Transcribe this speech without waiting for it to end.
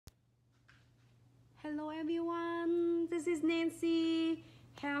Hello everyone, this is Nancy.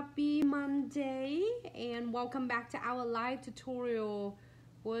 Happy Monday and welcome back to our live tutorial.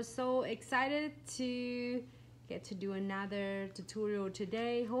 We're so excited to get to do another tutorial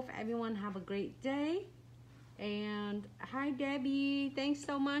today. Hope everyone have a great day. And hi Debbie, thanks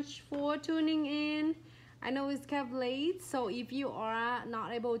so much for tuning in. I know it's kept late, so if you are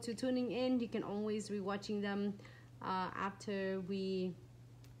not able to tuning in, you can always re-watching them after we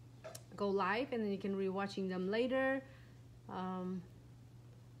go live, and then you can re-watching them later.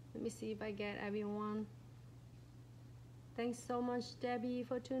 Let me see if I get everyone. Thanks so much Debbie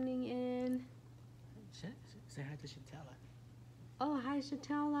for tuning in. Say hi to Shatella. Oh, hi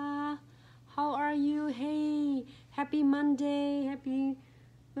Shatella. How are you? Hey, happy Monday, happy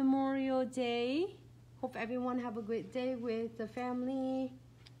Memorial Day. Hope everyone have a great day with the family.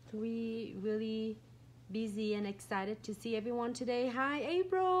 We really busy and excited to see everyone today. Hi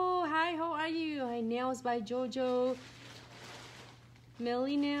April. Hi, how are you? Hi, Nails by Jojo.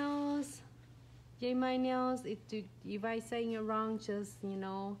 Millie Nails. J My Nails. If I saying it wrong, just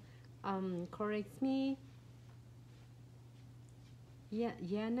correct me.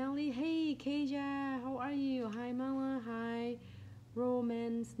 Yeah, Nelly. Hey, Keja. How are you? Hi, Mama. Hi,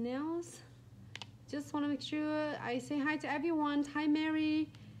 Romance Nails. Just want to make sure I say hi to everyone. Hi, Mary.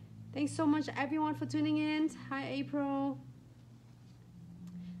 Thanks so much, everyone, for tuning in. Hi, April.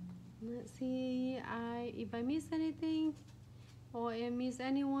 Let's see if I miss anything or I miss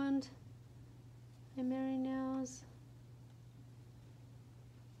anyone. Hi, Mary Nails.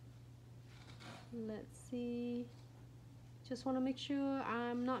 Let's see. Just want to make sure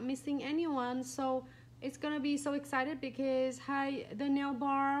I'm not missing anyone. So it's gonna be so excited because hi, the nail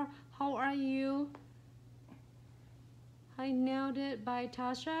bar. How are you? I Nailed It by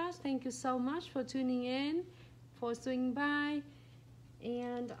Tasha. Thank you so much for tuning in, for swinging by,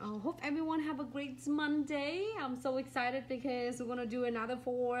 and I hope everyone have a great Monday. I'm so excited because we're gonna do another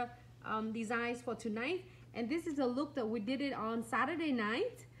 4 designs for tonight, and this is a look that we did it on Saturday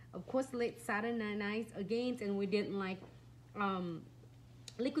night, of course late Saturday night again, and we did like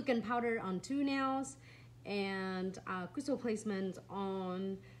liquid and powder on 2 nails and crystal placement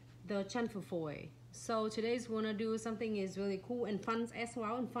on the chamfer foil. So today's we're gonna do something is really cool and fun as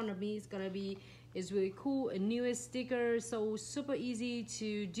well. In front of me is really cool, a newest sticker, so super easy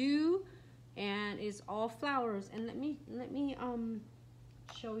to do, and it's all flowers. And let me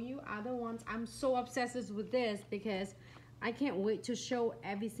show you other ones. I'm so obsessed with this because I can't wait to show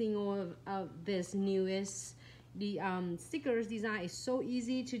every single of this newest. The stickers design is so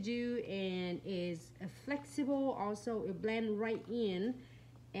easy to do and is flexible. Also, it blends right in.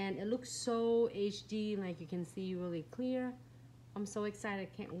 And it looks so HD, like you can see really clear. I'm so excited,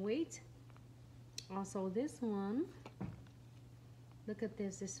 can't wait. Also this one, look at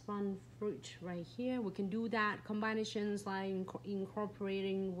this fun fruit right here. We can do that combinations like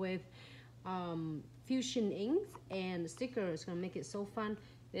incorporating with fusion inks and stickers. It's gonna make it so fun.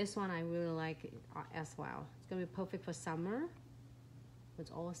 This one I really like it as well. It's gonna be perfect for summer.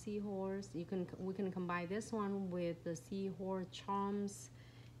 It's all seahorse. We can combine this one with the seahorse charms.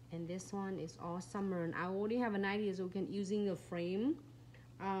 And this one is all summer, and I already have an idea, so we can using the frame.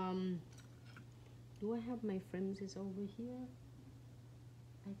 Do I have my frames is over here?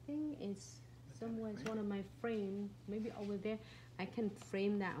 I think it's somewhere. It's one of my frame, maybe over there. I can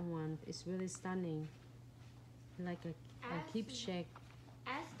frame that one. It's really stunning, like a keepsake.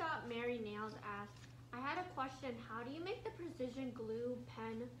 S.Mary Nails asked, I had a question. How do you make the precision glue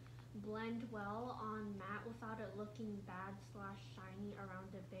pen blend well on matte without it looking bad / shiny around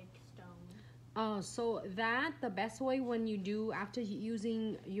the big stone? So that the best way when you do after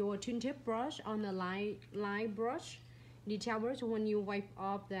using your twin tip brush on the line brush, detail brush, when you wipe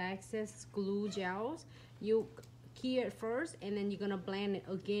off the excess glue gels, you key it first and then you're gonna blend it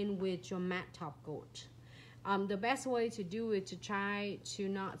again with your matte top coat. The best way to do it to try to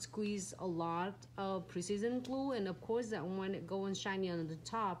not squeeze a lot of precision glue, and of course that when it goes shiny on the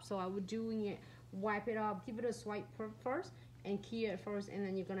top. So I would doing it, wipe it up, give it a swipe first and key it first, and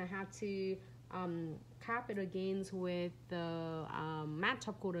then you're gonna have to cap it again with the matte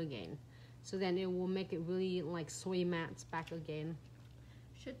top coat again. So then it will make it really like soy matte back again.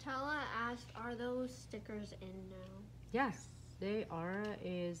 Shatella asked, are those stickers in now? Yes. They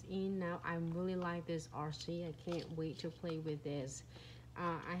is in now. I really like this RC. I can't wait to play with this.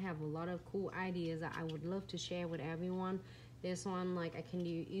 I have a lot of cool ideas that I would love to share with everyone. This one, like I can do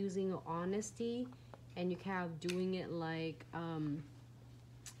using honesty, and you can have doing it like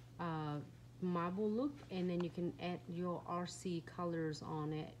marble look, and then you can add your RC colors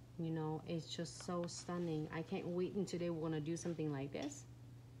on it. It's just so stunning. I can't wait until they want to do something like this.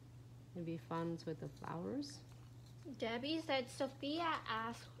 It'd be fun with the flowers. Debbie said, Sophia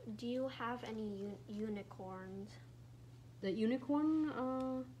asked, do you have any unicorns? The unicorn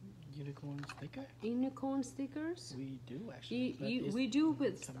Unicorn sticker? unicorn stickers. We do actually. We do,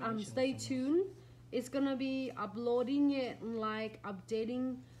 but stay tuned. It's gonna be uploading it, like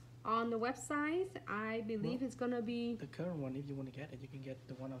updating on the website. I believe it's gonna be. The current one, if you want to get it, you can get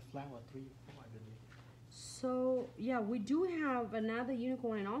the one of flower 3 or 4, I believe. So yeah, we do have another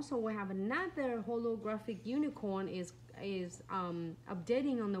unicorn, and also we have another holographic unicorn is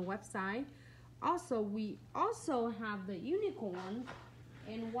updating on the website. Also, we also have the unicorn,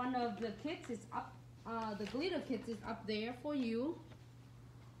 and one of the kits is up. The glitter kits is up there for you.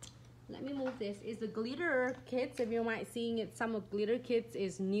 Let me move this. Is the glitter kits? If you might seeing it, some of glitter kits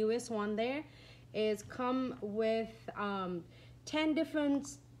is newest one there. Is come with 10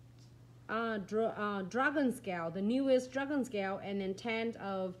 different dragon scale, the newest dragon scale, and then 10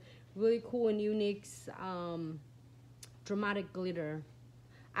 of really cool and unique dramatic glitter.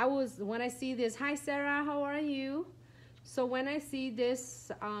 When I see this, hi Sarah, how are you? So when I see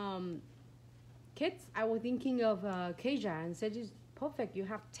this kits, I was thinking of Keja and said, it's perfect. You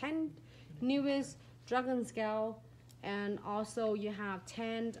have 10 newest dragon scale, and also you have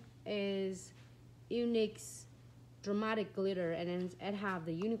 10 is unique dramatic glitter, and then it have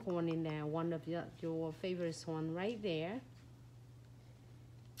the unicorn in there, one of your favorites one right there.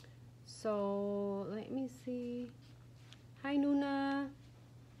 So let me see. Hi Nuna.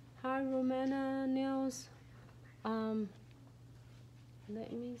 Hi Romana Nails. Let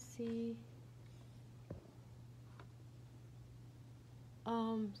me see.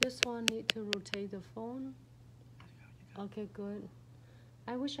 This one need to rotate the phone. Okay, good.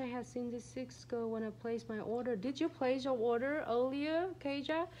 I wish I had seen this 6 go when I placed my order. Did you place your order earlier,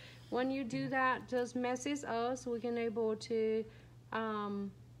 Keja? When you do that, just message us. We can able to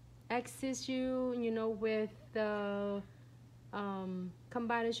access you, with the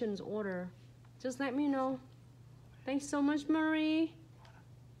combinations order. Just let me know. Thanks so much, Marie.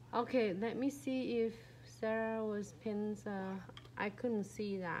 Okay, let me see if Sarah was pins. I couldn't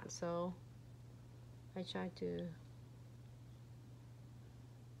see that, so I tried to.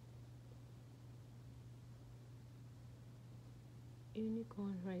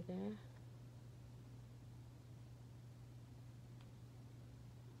 Unicorn right there.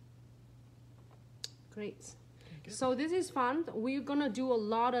 Great. So this is fun. We're gonna do a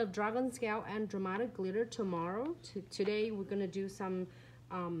lot of dragon scale and dramatic glitter tomorrow. Today we're gonna do some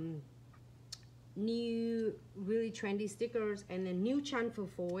new really trendy stickers, and then new chamfer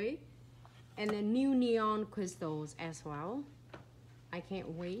foil, and then new neon crystals as well. I can't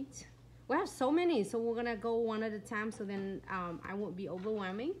wait. We have so many, so we're gonna go one at a time, so then I won't be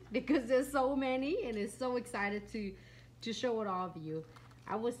overwhelming because there's so many, and it's so excited to show it all of you.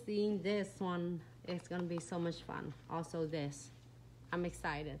 I was seeing this one. It's gonna be so much fun. Also this, I'm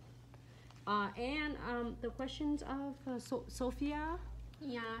excited. And the questions of Sophia.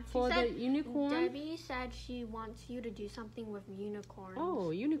 Yeah, for the unicorn. Debbie said she wants you to do something with unicorns.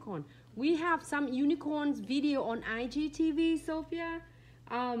 Oh, unicorn. We have some unicorns video on IGTV, Sophia.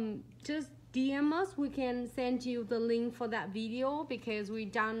 Just DM us. We can send you the link for that video, because we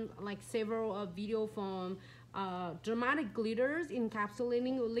done like several video from dramatic glitters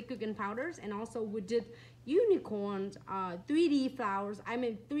encapsulating liquid and powders, and also we did unicorns, 3D flowers,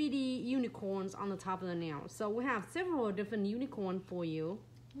 3D unicorns on the top of the nail. So we have several different unicorns for you.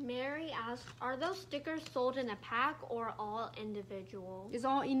 Mary asked, are those stickers sold in a pack or all individual? It's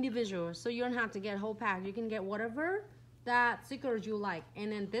all individual, so you don't have to get a whole pack. You can get whatever that stickers you like.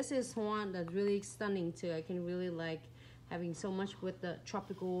 And then this is one that's really stunning too. I can really like having so much with the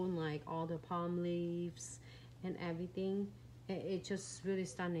tropical, like all the palm leaves and everything. It's just really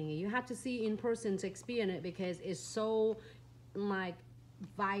stunning. You have to see in person to experience it, because it's so like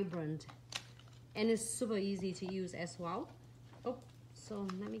vibrant, and it's super easy to use as well. Oh, so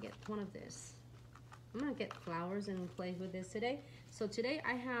let me get one of this. I'm gonna get flowers and play with this today. So today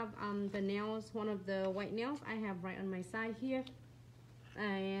I have the nails, one of the white nails I have right on my side here.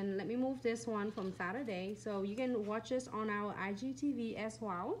 And let me move this one from Saturday, so you can watch this on our IGTV as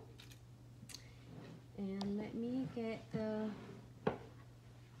well. And let me get the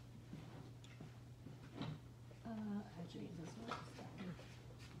actually this one.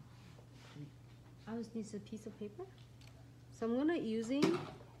 I just need a piece of paper. So I'm gonna using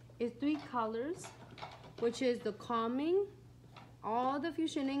is 3 colors, which is the calming. All the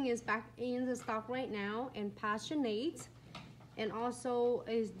fusioning is back in the stock right now, and passionate, and also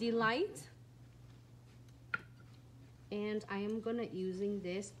is delight. And I am gonna using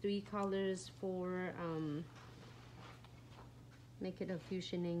this 3 colors for make it a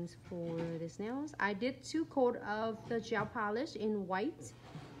fusionings for these nails. I did 2 coat of the gel polish in white,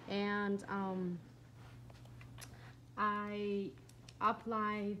 and I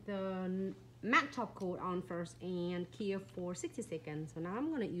apply the matte top coat on first and cure for 60 seconds. So now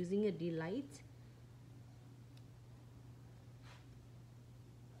I'm gonna using a Delight.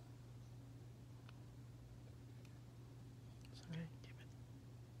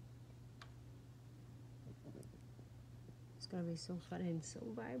 It's gonna be so fun and so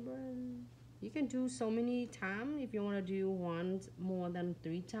vibrant. You can do so many times if you want to do one more than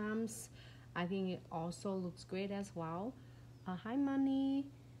 3 times. I think it also looks great as well. Hi Money,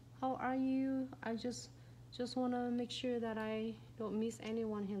 how are you? I just want to make sure that I don't miss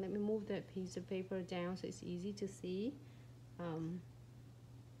anyone here. Let me move that piece of paper down so it's easy to see. And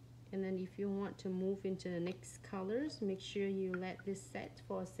then if you want to move into the next colors, make sure you let this set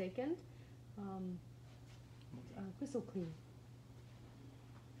for a second. Crystal clear.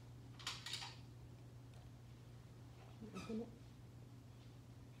 Open it.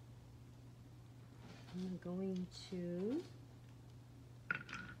 I'm going to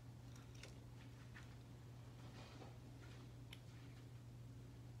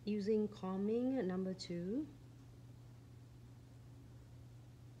using calming number 2.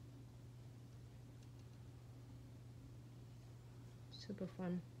 Super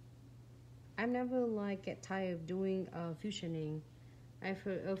fun. I never like get tired of doing fusioning. I'm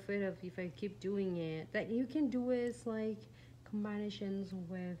afraid of if I keep doing it. That you can do is like combinations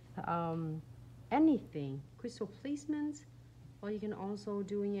with anything, crystal placements, or you can also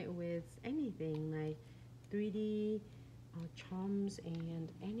doing it with anything like 3D charms and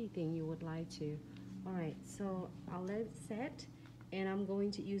anything you would like to. All right, so I'll let it set, and I'm going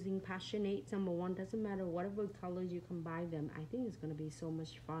to using passionate number 1. Doesn't matter whatever colors you combine them. I think it's gonna be so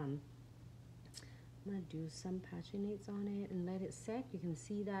much fun. I'm gonna do some paginates on it and let it set. You can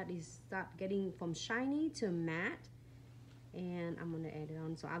see that it start getting from shiny to matte, and I'm gonna add it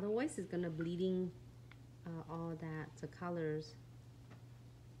on. So otherwise it's gonna bleeding all that the colors.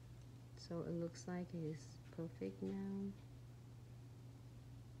 So it looks like it's perfect now.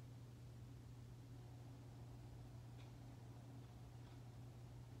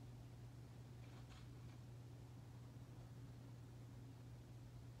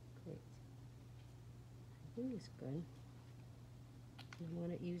 I think it's good. I'm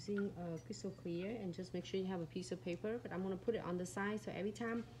gonna using crystal clear, and just make sure you have a piece of paper, but I'm gonna put it on the side, so every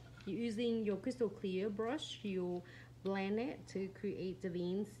time you're using your crystal clear brush, you blend it to create the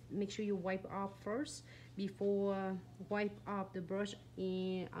veins. Make sure you wipe off first before wipe off the brush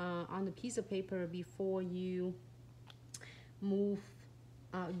in on the piece of paper before you move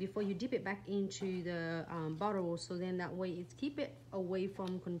before you dip it back into the bottle, so then that way it's keep it away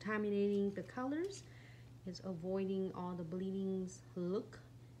from contaminating the colors. It's avoiding all the bleedings look.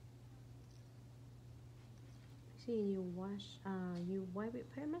 See, you wash, you wipe it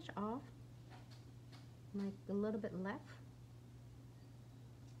pretty much off, like a little bit left.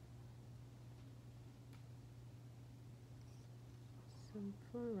 Some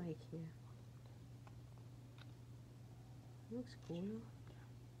fur right here. Looks cool.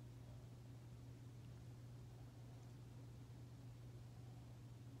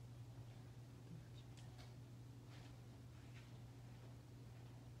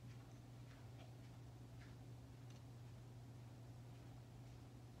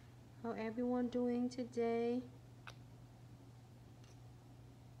 How everyone doing today?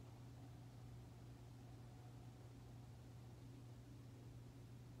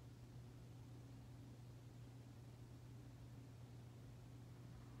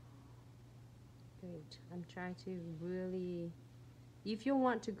 Great. I'm trying to really, if you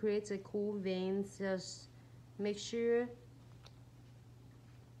want to create a cool veins, just make sure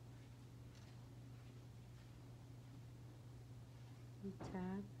you tap.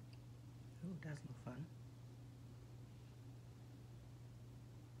 Oh, that's no fun.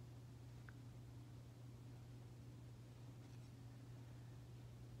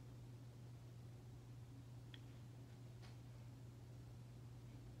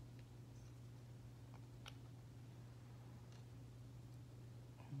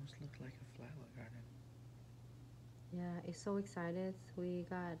 Almost looks like a flower garden. Yeah, it's so excited. We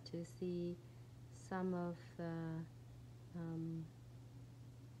got to see some of the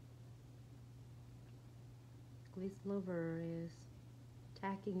Glitz lover is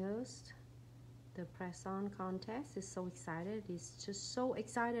tagging us. The press on contest is so excited. It's just so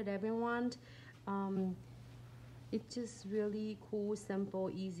excited, everyone. It's just really cool, simple,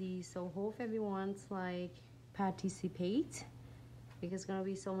 easy. So hope everyone's like participate, because it's gonna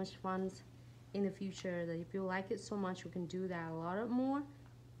be so much fun. in the future that if you like it so much, we can do that a lot more.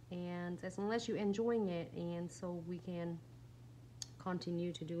 And as long as you're enjoying it, and so we can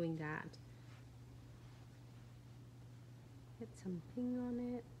continue to doing that. Get some pink on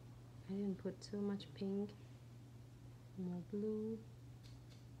it. I didn't put too much pink. More blue.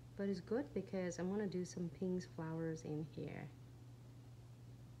 But it's good because I'm gonna do some pink flowers in here.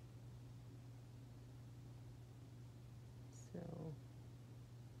 So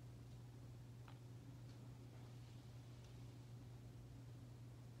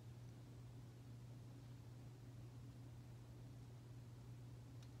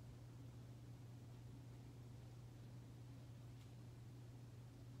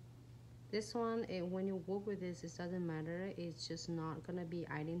this one, when you work with this, it doesn't matter. It's just not gonna be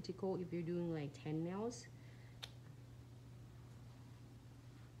identical if you're doing like 10 nails.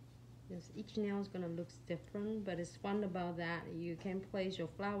 Because each nail is gonna look different, but it's fun about that. You can place your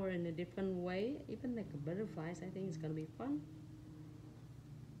flower in a different way, even like butterflies. I think it's gonna be fun.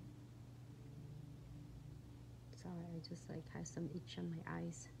 Sorry, I just like had some itch on my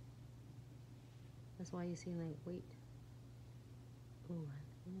eyes. That's why you see like, wait. Oh,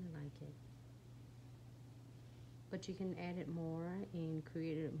 I really like it. But you can add it more and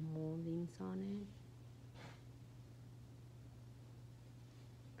create more links on it.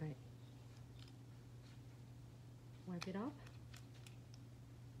 Alright. Wipe it off.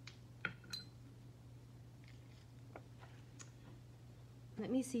 Let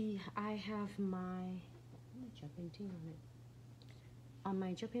me see. I have my gel painting on it. On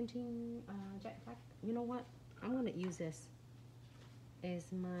my gel painting, you know what? I'm gonna use this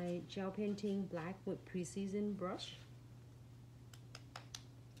as my gel painting black with precision brush.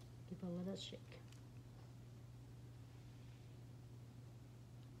 Give a little shake.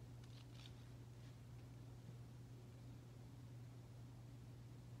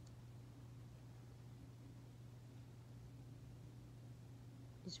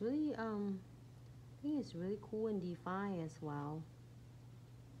 It's really I think it's really cool and defined as well.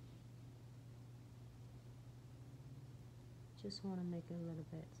 Just want to make it a little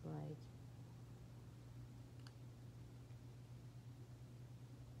bit like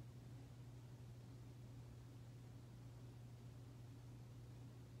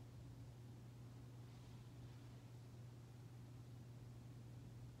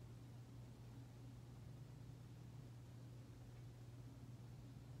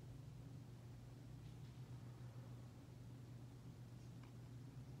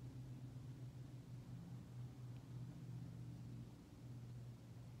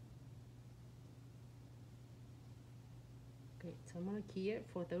okay, so I'm gonna key it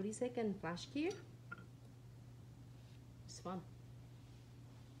for 30 seconds, flash key. It's fun.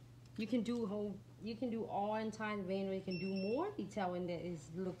 You can do all entire vein, or you can do more detail, and that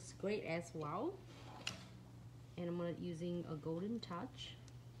looks great as well. And I'm gonna using a golden touch.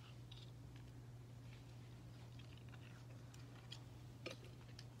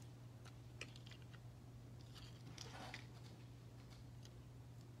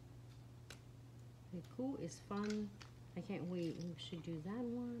 Okay, cool, it's fun. I can't wait. We should do that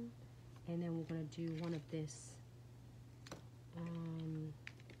one, and then we're gonna do one of this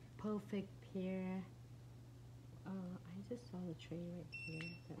perfect pair. I just saw the tray right here.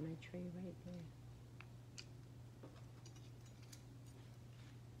 Got my tray right there.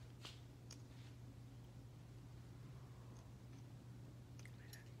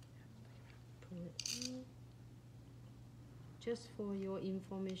 Pull it out. Just for your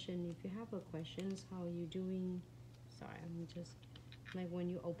information, if you have a questions, how are you doing? Sorry, I'm just like when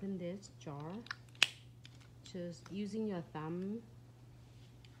you open this jar, just using your thumb,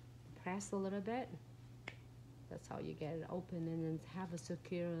 press a little bit. That's how you get it open, and then have a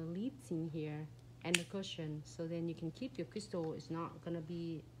secure lids in here and a cushion, so then you can keep your crystal. It's not gonna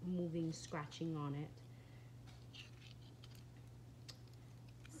be moving, scratching on it.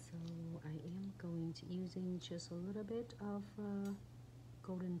 So I am going to using just a little bit of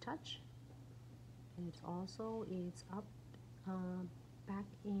golden touch. And it's up back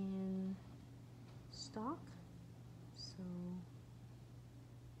in stock, so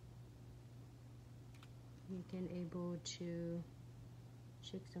you can able to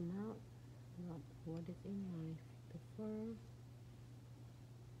check them out. What is in the fur.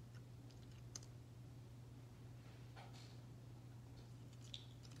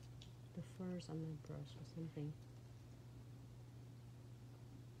 The furs on my brush or something.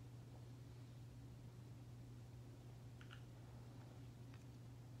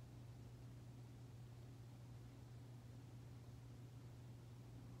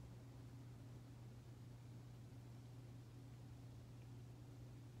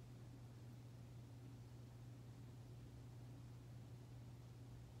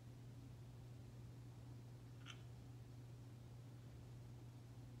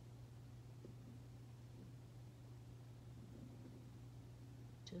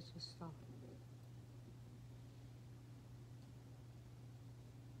 Just stop.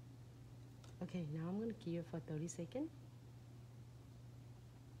 Okay, now I'm gonna keep it for 30 seconds.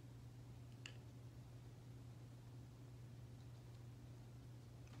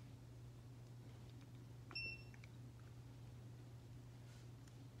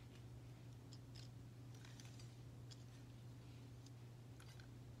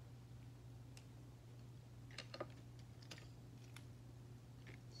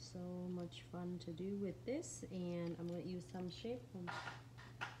 So much fun to do with this, and I'm going to use some shape from the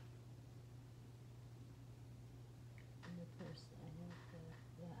first. I have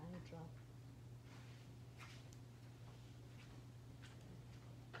the eye drop.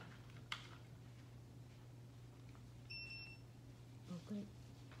 Oh good.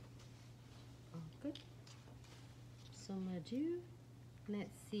 Oh good. So I'm going to do,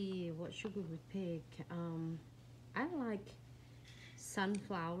 let's see, what should we pick? I like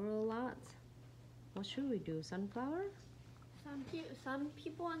sunflower a lot. What should we do? Sunflower? Some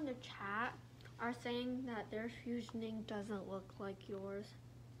people in the chat are saying that their fusioning doesn't look like yours.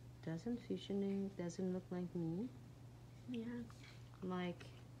 Fusioning doesn't look like me? Yeah. Like,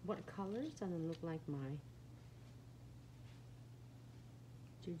 what colors doesn't look like mine?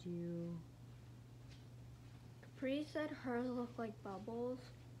 Did you... Capri said hers look like bubbles.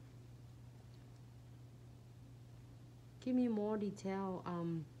 Give me more detail.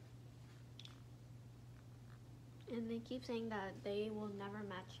 And they keep saying that they will never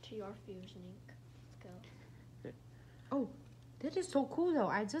match to your fusioning skill. Oh, that is so cool though.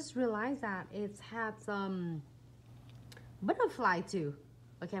 I just realized that it has butterfly too.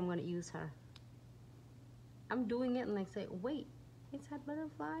 Okay, I'm gonna use her. I'm doing it and I say, wait, it's had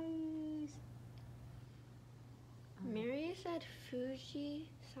butterflies. Mary said Fuji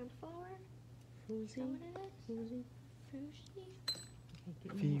sunflower. Fuji. Is that what it is? Fuji. Fuji. Okay,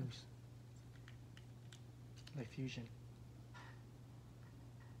 give me more. Fuse. Like fusion.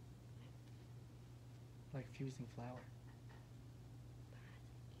 Like fusing flour.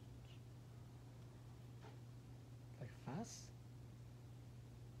 Like fuzz?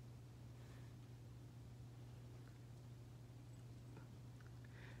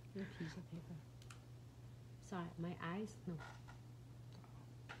 A piece of paper. Sorry, my eyes, no.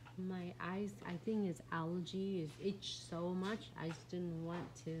 My eyes, I think it's allergy, it's itch so much. I just didn't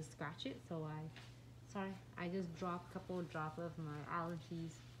want to scratch it, so I just dropped a couple of drops of my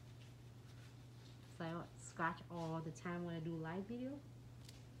allergies. So I don't scratch all the time when I do live video.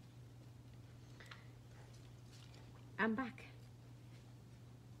 I'm back.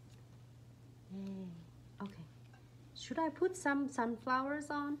 Yay. Okay. Should I put some sunflowers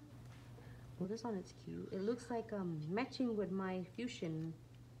on? Oh, this one is cute. It looks like matching with my fusion.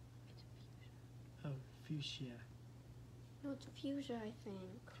 Oh, fuchsia. No, it's fuchsia, I think.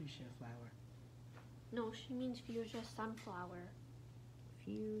 Fuchsia flower. No, she means fuchsia sunflower.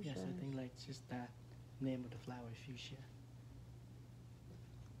 Fusion. Yes, I think like just that name of the flower, fuchsia.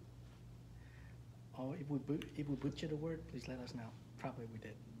 Oh, if we butcher the word, please let us know. Probably we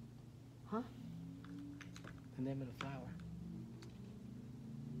did. Huh? The name of the flower.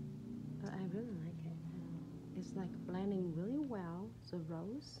 I really like it. It's like blending really well. It's a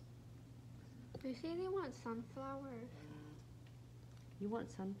rose. They say they want sunflowers. You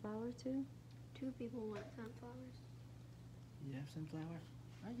want sunflower too? 2 people want sunflowers. You have sunflower?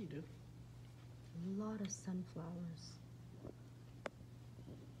 Oh, you do. A lot of sunflowers.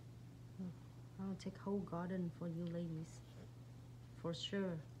 Oh, I'll take whole garden for you ladies. For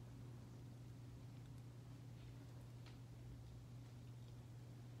sure.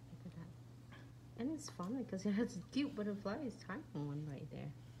 Look at that. And it's fun because it has a cute butterfly. It's tiny one right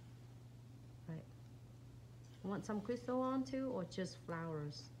there. Right. Want some crystal on too, or just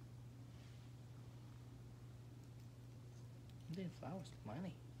flowers? Then flowers,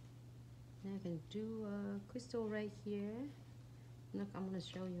 money. Now I can do a crystal right here. Look, I'm gonna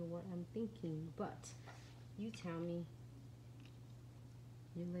show you what I'm thinking, but you tell me.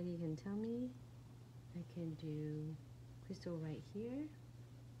 You lady can tell me. I can do crystal right here.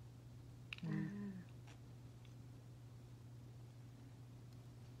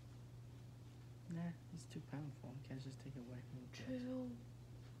 Nah, it's too powerful. You can't just take it away from the kids. True.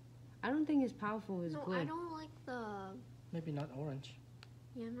 I don't think it's powerful. It's No, good. I don't like the... Maybe not orange.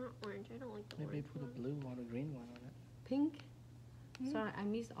 Yeah, not orange. I don't like the Maybe orange put a one. blue or a green one on it. Pink. Sorry, I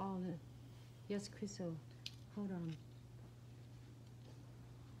missed all of it. Yes, crystal. Hold on.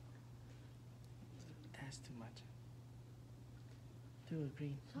 That's too much. Do a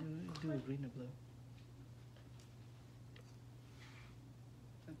green. So Do a green or blue.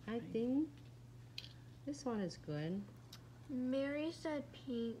 I think this one is good. Mary said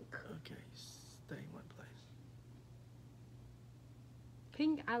pink. Okay, stay in one place.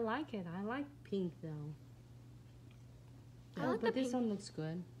 Pink, I like it. I like pink though. I like but the this pink. one looks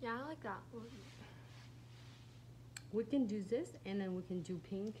good. Yeah, I like that one. We can do this and then we can do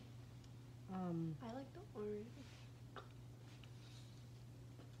pink. I like the orange.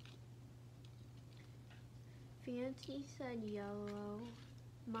 Fancy said yellow.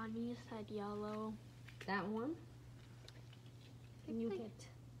 Money said yellow. That one. Can you think- get?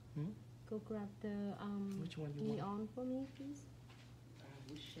 Hmm? Go grab the Which one you want? neon for me, please.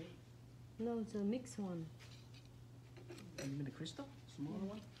 Which shape? No, it's a mixed one. You mean the crystal? Smaller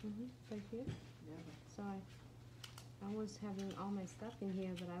one? Right here. Yeah. Sorry. I was having all my stuff in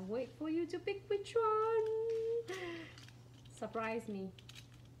here, but I wait for you to pick which one. Surprise me.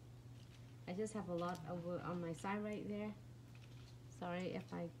 I just have a lot over on my side right there. Sorry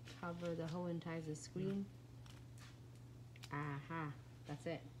if I cover the whole entire screen. Aha, that's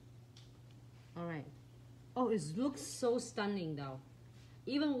it. Alright. Oh, it looks so stunning though.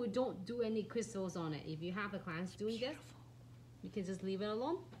 Even we don't do any crystals on it. If you have a client doing this, you can just leave it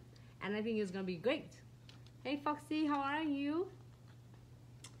alone. And I think it's gonna be great. Hey Foxy, how are you?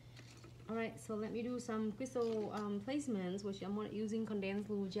 Alright, so let me do some crystal placements, which I'm using condensed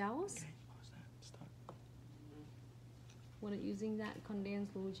glue gels. Okay, pause that. Start. We're using that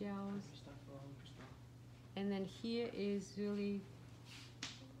condensed glue gels. Start from crystal. And then here is really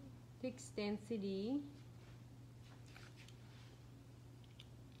thick density.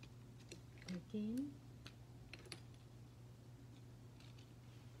 Again.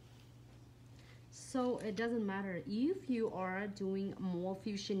 So it doesn't matter if you are doing more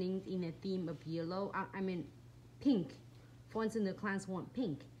fusioning in a theme of yellow, I mean pink. For instance, the clients want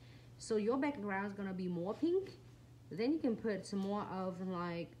pink. So your background is gonna be more pink. Then you can put some more of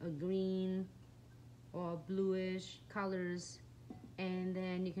like a green or bluish colors, and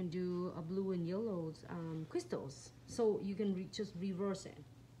then you can do a blue and yellows crystals. So you can just reverse it.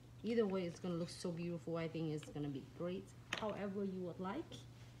 Either way, it's gonna look so beautiful. I think it's gonna be great, however you would like.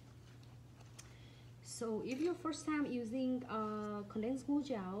 So if you're first time using condensed glue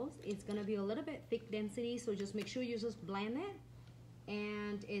gels, it's gonna be a little bit thick density, so just make sure you just blend it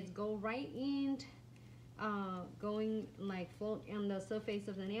and it go right in, going like float on the surface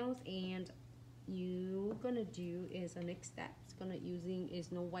of the nails. And you gonna do is the next step, it's gonna using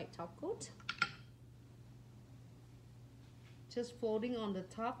is no white top coat, just floating on the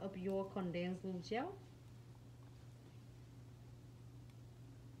top of your condensed glue gel.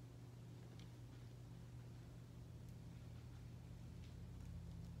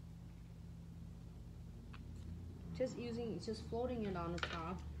 Just floating it on the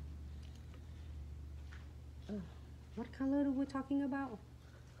top. What color are we talking about?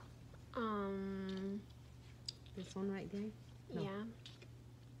 This one right there? No. Yeah.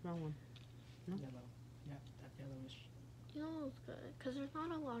 Wrong one. No? Yellow. Yeah, that yellowish. Yellow's good, because there's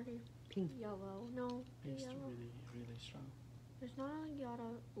not a lot of Pink. yellow. No, It's yellow. really, really strong. There's not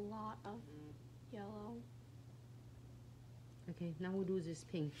a lot of yellow. Okay, now we'll do this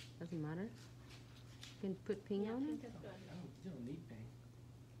pink. Doesn't matter. You can put pink on it. Pink is good. You don't need pink.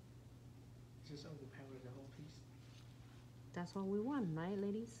 Just overpower the whole piece. That's what we want, right,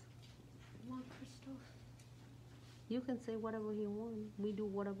 ladies? More crystals. You can say whatever you want. We do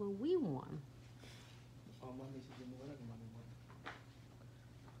whatever we want. Oh, mommy said you know whatever mommy wants.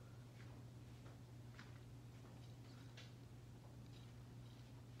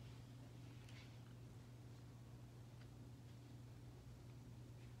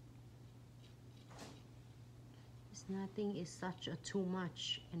 It's nothing is such a too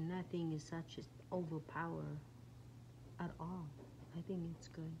much, and nothing is such as overpower at all. I think it's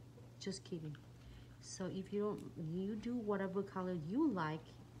good. Just kidding. So if you don't, you do whatever color you like,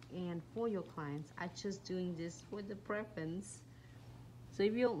 and for your clients, I just doing this for the preference. So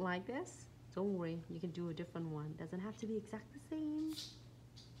if you don't like this, don't worry, you can do a different one. Doesn't have to be exactly the same.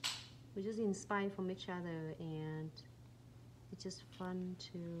 We just inspire from each other, and it's just fun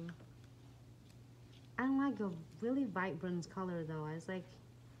to. I like a really vibrant color though. I was like,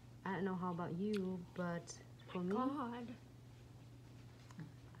 I don't know how about you, but for me, God.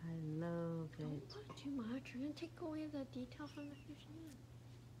 I love Don't it. put too much. You're going to take away the detail from the fusion.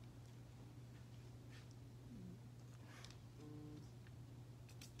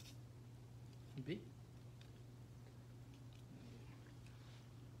 B?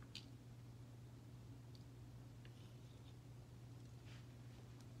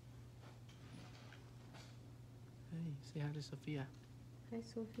 Hey, say hi to Sophia. Hi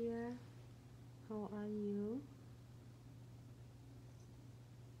Sophia, how are you?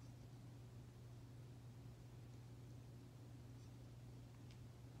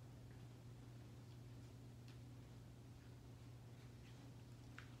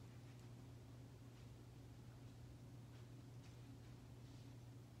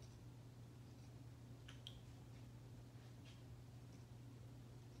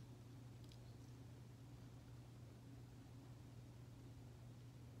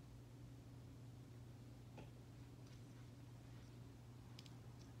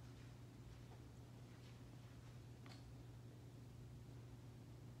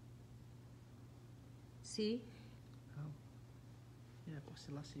 tea. Oh, yeah, what's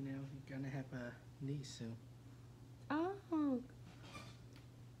the last thing now? You're gonna have a niece soon. Oh,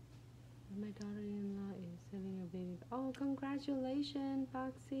 my daughter-in-law is having a baby. Oh, congratulations,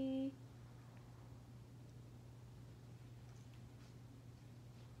 Foxy.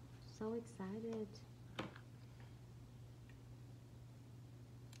 So excited.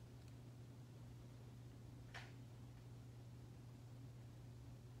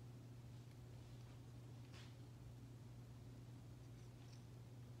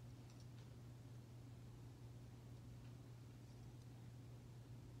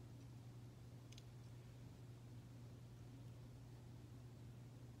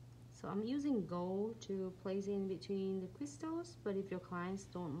 So I'm using gold to place in between the crystals, but if your clients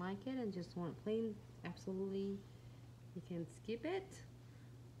don't like it and just want plain, absolutely, you can skip it.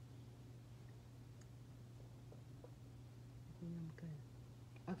 I think I'm good.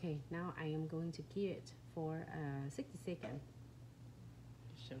 Okay, now I am going to key it for 60 seconds.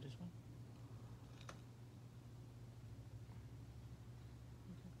 Just show this one.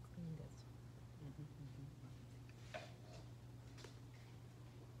 Clean this.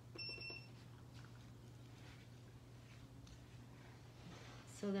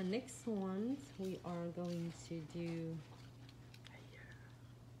 So the next ones we are going to do.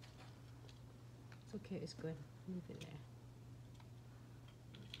 It's okay, it's good. Leave it there.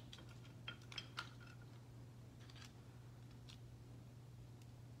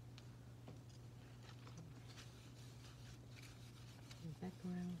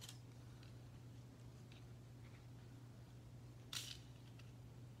 Background.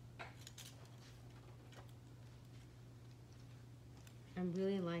 I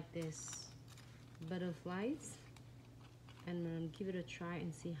really like this butterflies, and give it a try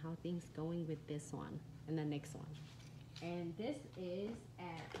and see how things going with this one and the next one. And this is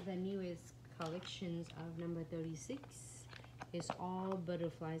at the newest collections of number 36. It's all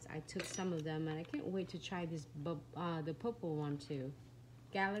butterflies. I took some of them and I can't wait to try this the purple one too.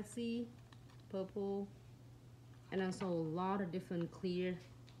 Galaxy, purple, and also a lot of different clear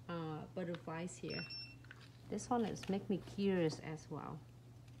butterflies here. This one is make me curious as well.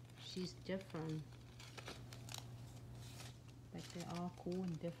 She's different. Like they're all cool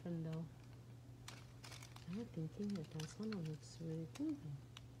and different though. I'm thinking that this one looks really cool.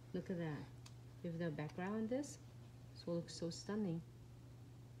 Look at that. With the background in this, this will look so stunning.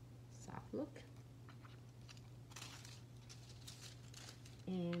 Soft look.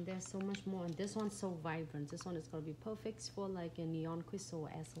 And there's so much more. And this one's so vibrant. This one is gonna be perfect for like a neon crystal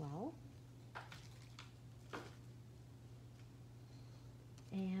as well.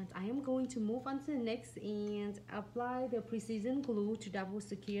 And I am going to move on to the next and apply the precision glue to double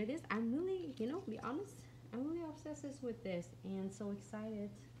secure this. I'm really, you know, to be honest, I'm really obsessed with this and so excited.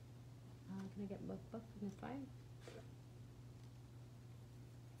 Can I get buff in the fire?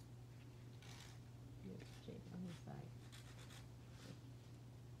 Straight on the side.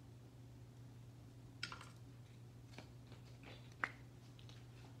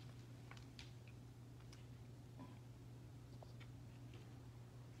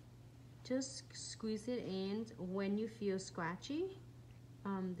 Just squeeze it in when you feel scratchy.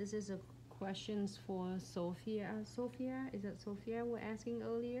 This is a questions for Sophia. Sophia, is that Sophia we're asking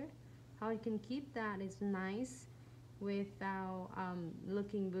earlier? How you can keep that is nice without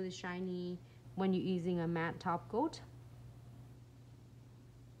looking really shiny when you're using a matte top coat.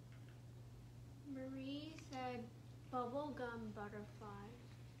 Marie said bubblegum butterflies.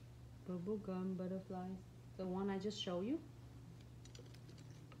 Bubblegum butterflies. The one I just showed you?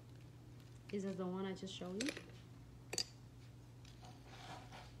 Is that the one I just showed you?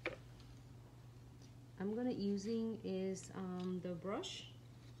 I'm gonna using is the brush,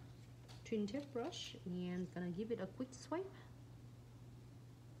 twin tip brush, and gonna give it a quick swipe.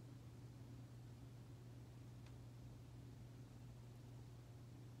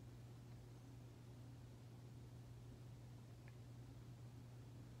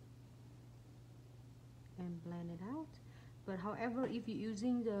 And blend it out. But however, if you're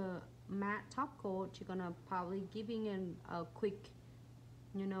using the matte top coat, you're gonna probably giving in a quick,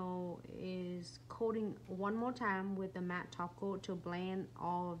 you know, is coating one more time with the matte top coat to blend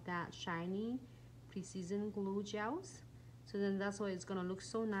all of that shiny precision glue gels. So then that's why it's gonna look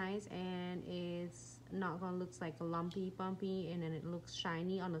so nice, and it's not gonna look like a lumpy bumpy, and then it looks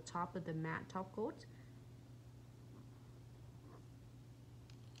shiny on the top of the matte top coat.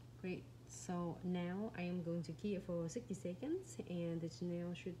 Great. So now I am going to key it for 60 seconds and this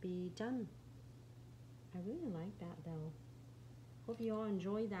nail should be done. I really like that though. Hope you all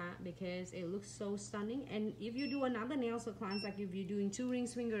enjoy that because it looks so stunning. And if you do another nails for clients, like if you're doing 2 ring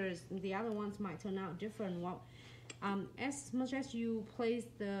fingers, the other ones might turn out different. Well, as much as you place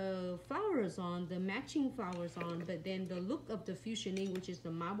the flowers on, the matching flowers on, but then the look of the fusioning, which is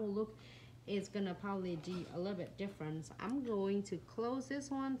the marble look, is gonna probably be a little bit different. So I'm going to close this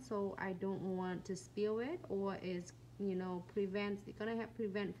one so I don't want to spill it, or is, you know, it's gonna have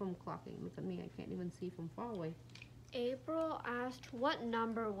prevent from clogging. Look at me, I can't even see from far away. April asked, what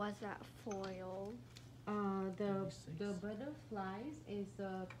number was that foil? The butterflies is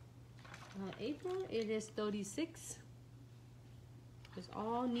April. It is 36. It's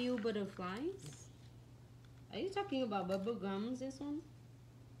all new butterflies. Are you talking about bubble gums? This one.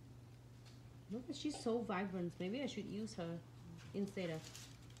 Look, she's so vibrant. Maybe I should use her instead of.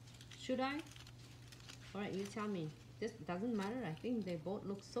 Should I? All right, you tell me. This doesn't matter. I think they both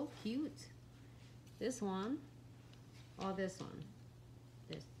look so cute. This one or this one.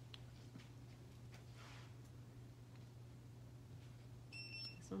 This.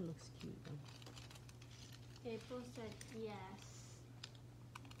 This one looks cute though. April said yes.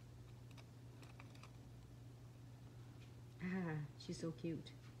 Ah, she's so cute.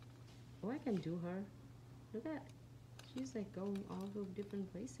 Oh, I can do her. Look at, she's like going all over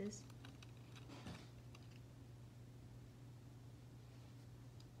different places.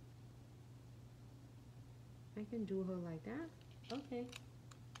 I can do her like that. Okay.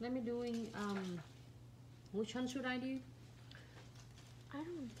 Let me doing, which one should I do? I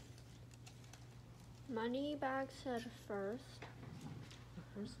don't. Moneybag said first.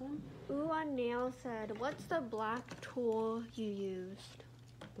 The first one? Ooh, on Nail said, what's the black tool you used?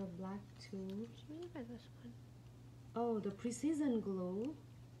 The black tool. Maybe by this one. Oh, the precision glue.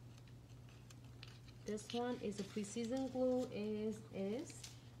 This one is a precision glue is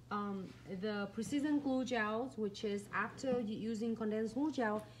the precision glue gels, which is after you using condensed glue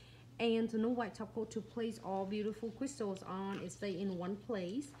gel and no white top coat to place all beautiful crystals on, it stay in one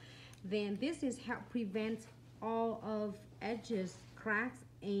place. Then this is help prevent all of edges, cracks,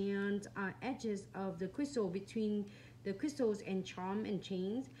 and edges of the crystal between the crystals and charm and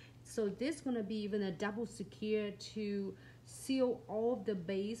chains. So this gonna be even a double secure to seal all of the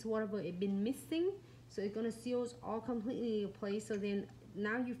base, whatever it been missing. So it's gonna seal all completely in place. So then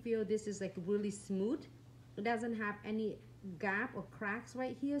now you feel this is like really smooth. It doesn't have any gap or cracks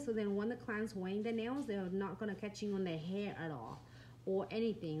right here. So then when the client's wearing the nails, they're not gonna catching on their hair at all, or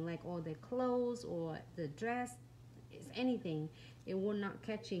anything like all their clothes or the dress, is anything. It will not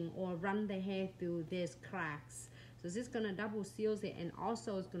catching or run the hair through these cracks. So this is gonna double seals it, and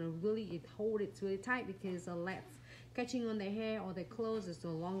also it's gonna really hold it really tight because the less catching on the hair or the clothes is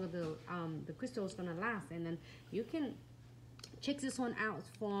no longer the crystal is gonna last. And then you can check this one out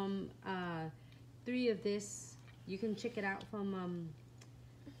from 3 of this. You can check it out from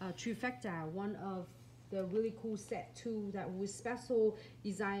Trifecta, one of the really cool set too that was special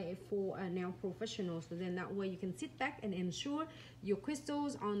designed for nail professionals. So then that way you can sit back and ensure your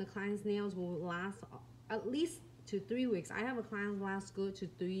crystals on the client's nails will last at least to 3 weeks. I have a client last good to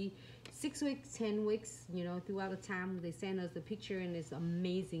 6 weeks, 10 weeks, you know, throughout the time they send us the picture, and it's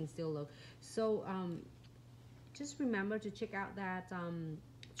amazing still look. So just remember to check out that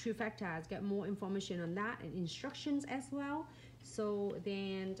Trifecta, get more information on that and instructions as well. So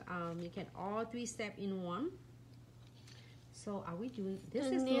then you get all 3 steps in one. So are we doing this?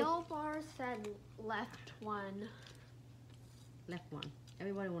 The is nail bar said left one. Left one.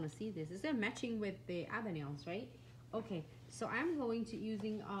 Everybody want to see this. Is it matching with the other nails, right? Okay, so I'm going to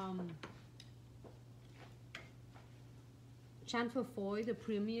using chamfer foil, the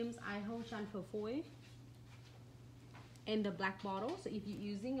premiums iHo chamfer foil, and the black bottle. So if you're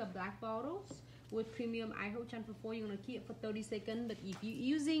using a black bottles with premium iHo chamfer foil, you're gonna keep it for 30 seconds. But if you're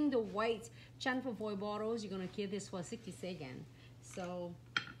using the white chamfer foil bottles, you're gonna keep this for 60 seconds. So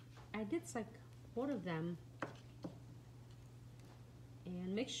I did like 4 of them.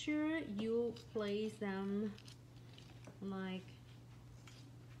 And make sure you place them like,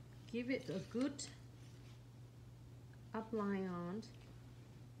 give it a good upline on.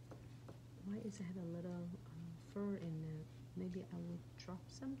 Why is it a little fur in there? Maybe I will drop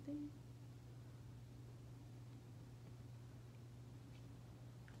something.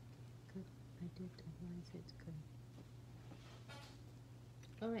 Good, I did apply it, good.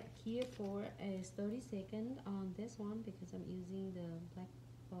 Alright, here for is 30 seconds on this one because I'm using the black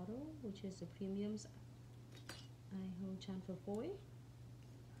bottle, which is the premiums iHo chamfer foil.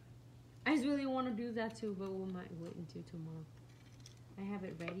 I really want to do that too, but we might wait until tomorrow. I have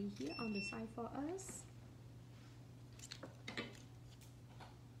it ready here on the side for us.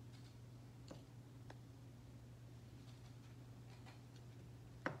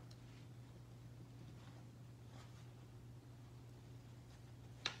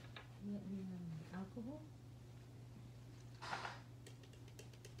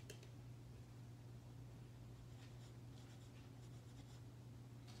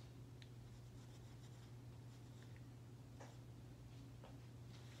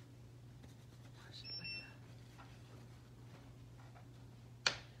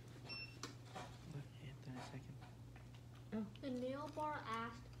 The nail bar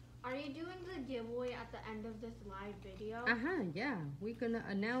asked, are you doing the giveaway at the end of this live video? Yeah. We're gonna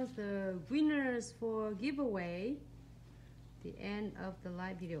announce the winners for giveaway the end of the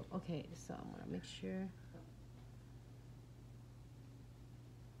live video. Okay, so I'm gonna make sure.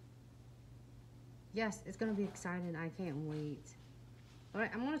 Yes, it's gonna be exciting. I can't wait. All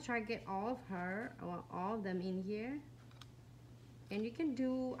right, I'm gonna try to get all of her, I want all of them in here. And you can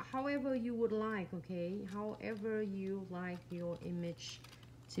do however you would like, okay? However you like your image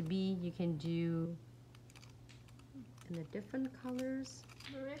to be, you can do in the different colors.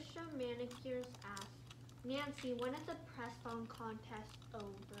 Marisha Manicures asked, Nancy, when is the press on contest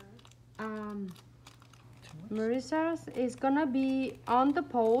over? Marissa's is gonna be on the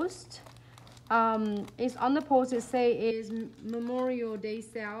post. It's on the post. It say is Memorial Day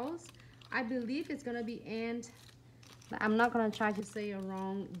sales. I believe it's gonna be end. I'm not gonna try to say a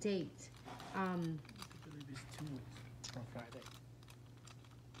wrong date. I believe it's 2 weeks from Friday.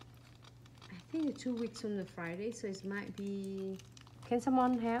 I think it's 2 weeks from the Friday, so it might be. Can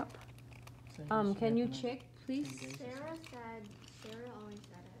someone help? Can you check, please? Sarah always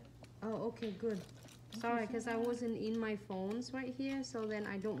said it. Oh, okay, good. Sorry, because I wasn't in my phones right here, so then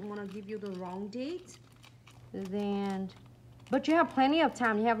I don't want to give you the wrong date. Then, but you have plenty of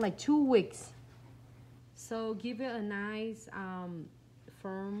time. You have like 2 weeks. So give it a nice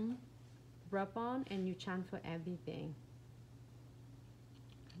firm rub on and you transfer everything.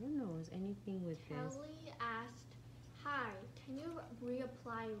 I don't know, is anything with this? Kelly asked, hi, can you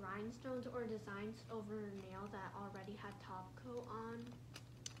reapply rhinestones or designs over a nail that already had top coat on?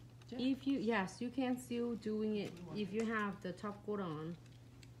 If you, yes, you can still doing it if you have the top coat on.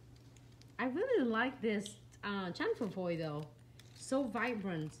 I really like this chamfer foil though. So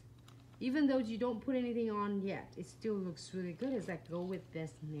vibrant. Even though you don't put anything on yet, it still looks really good as I go with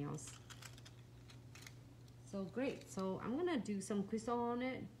this nails. So great. So I'm gonna do some crystal on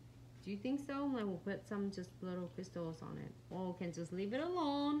it. Do you think so? I will put some just little crystals on it. Or we can just leave it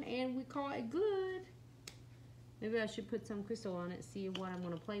alone and we call it good. Maybe I should put some crystal on it, see what I'm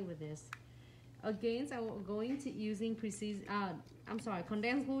gonna play with this. Again, so I'm going to using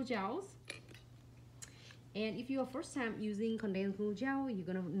condensed glue gels. And if you're first time using condensed glue gel, you're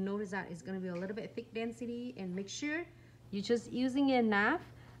gonna notice that it's gonna be a little bit thick density, and make sure you're just using it enough.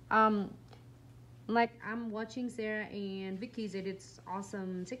 Like I'm watching Sarah and Vicky's, it's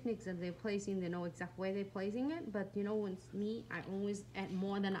awesome techniques that they're placing. They know exact way they're placing it, but you know, when it's me, I always add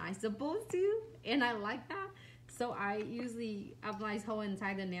more than I supposed to, and I like that. So I usually apply whole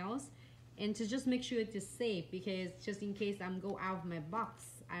inside the nails, and to just make sure it's safe, because just in case I'm go out of my box,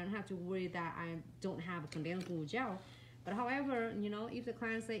 I don't have to worry that I don't have a condensed glue gel. But however, you know, if the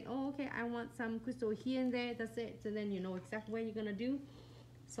client say, oh, okay, I want some crystal here and there, that's it. So then you know exactly what you're gonna do.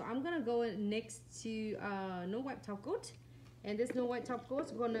 So I'm gonna go next to no white top coat. And this no white top coat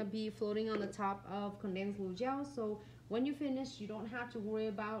is gonna be floating on the top of condensed glue gel. So when you finish, you don't have to worry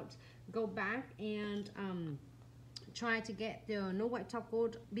about go back and try to get the no white top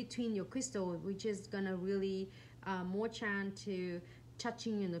coat between your crystal, which is gonna really more chance to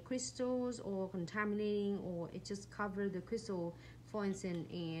touching in the crystals or contaminating, or it just cover the crystal, for instance,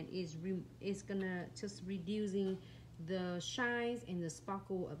 and it's gonna just reducing the shines and the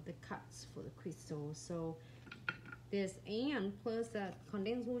sparkle of the cuts for the crystal. So this, and plus that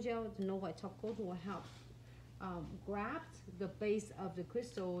condensed glue gel, the no white top coat will help grab the base of the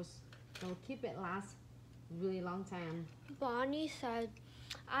crystals, so keep it last really long time. Bonnie said,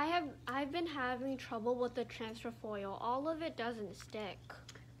 I've been having trouble with the transfer foil. All of it doesn't stick.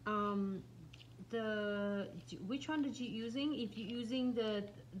 Which one did you using? If you're using the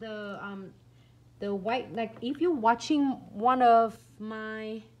white, like if you're watching one of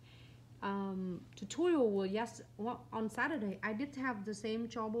my tutorial on Saturday, I did have the same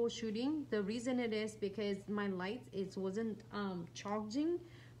troubleshooting. The reason it is because my light wasn't charging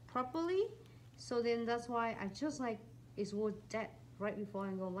properly, so then that's why I just like it was dead right before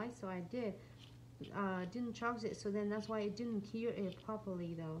I go light, so I didn't charge it, so then that's why it didn't cure it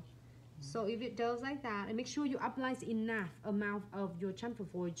properly though. So if it does like that, and make sure you apply enough amount of your chamfer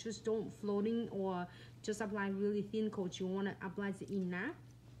foil, just don't floating or just apply really thin coat. You want to apply it enough,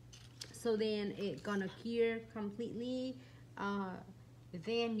 so then it gonna cure completely.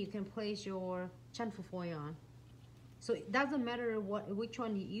 Then you can place your chamfer foil on. So it doesn't matter which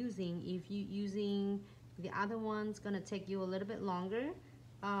one you're using. If you're using the other one's gonna take you a little bit longer,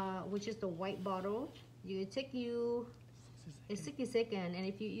 which is the white bottle. You take you 60 seconds, and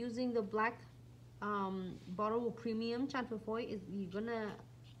if you're using the black bottle of premium transfer foil,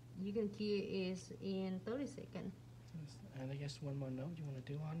 you can cure is in 30 seconds. And I guess one more note you want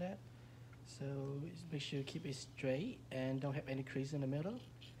to do on that. So make sure you keep it straight and don't have any crease in the middle.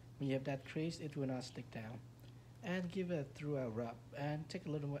 When you have that crease, it will not stick down. And give it a throughout rub and take a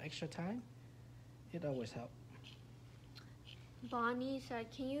little more extra time. It always helps. Bonnie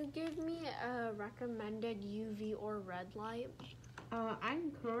said, can you give me a recommended UV or red light?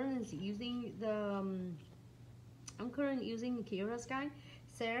 I'm currently using Kira Sky.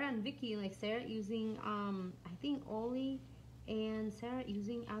 Sarah and Vicky, like Sarah using I think Oli, and Sarah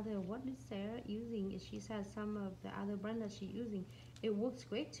using what is Sarah using? She has some of the other brand that she's using. It works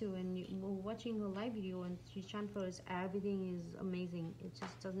great too, and we're watching her live video and she transfers, everything is amazing. It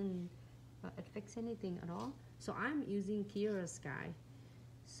just doesn't affect anything at all. So I'm using Kira Sky.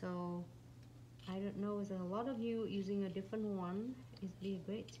 So I don't know, is a lot of you using a different one. It'd be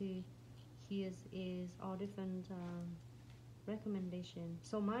great to hear is all different recommendation.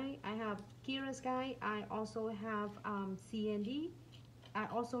 So I have Kira Sky. I also have CND. I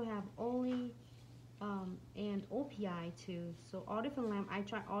also have Oli and OPI too. So all different lamp. I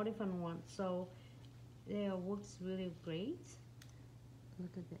try all different ones. So it works really great.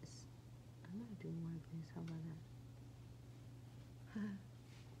 Look at this. I'm gonna do more of this. How about that?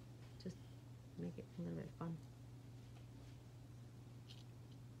 Just make it a little bit fun.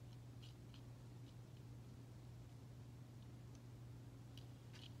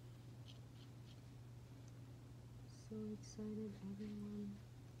 So excited, everyone.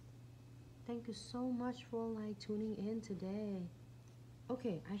 Thank you so much for like tuning in today.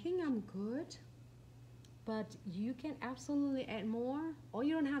 Okay, I think I'm good, but you can absolutely add more, or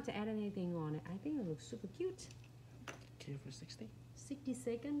you don't have to add anything on it. I think it looks super cute. Okay, for 60. 60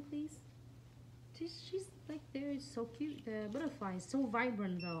 seconds, please. She's like there, it's so cute. The butterfly is so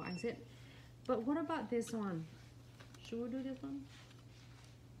vibrant though. I said, but what about this one? Should we do this one?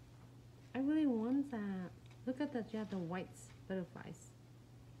 I really want that. Look at that, you have the white butterflies.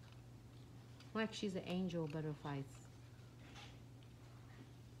 Like she's an angel butterflies.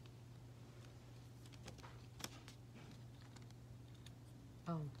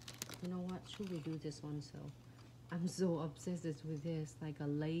 Oh, you know what? Should we do this one? So I'm so obsessed with this, like a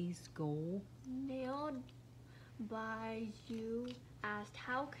lace gold. Nailed by You asked,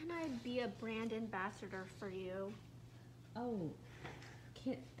 how can I be a brand ambassador for you? Oh,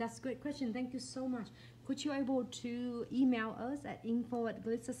 that's a great question. Thank you so much. Could you able to email us at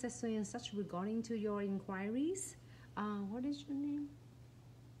info@glitzaccessory and such regarding to your inquiries? What is your name?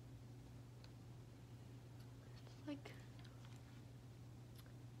 It's like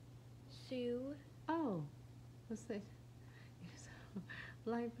Sue. Oh, what's it?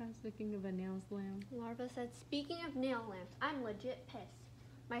 Live past looking of a nail lamp. Larva said, speaking of nail lamps, I'm legit pissed.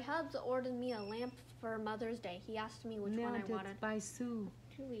 My hubs ordered me a lamp for Mother's Day. He asked me which one I wanted. By Sue.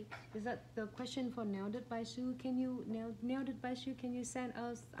 2 weeks. Is that the question for Nailed It by Sue? Can you Nailed It by Sue? Can you send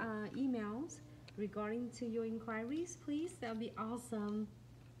us emails regarding to your inquiries, please? That'd be awesome.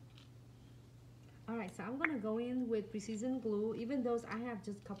 All right, so I'm gonna go in with precision glue. Even though I have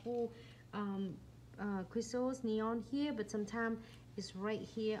just couple crystals neon here, but sometimes it's right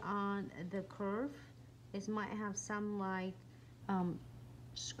here on the curve. It might have some like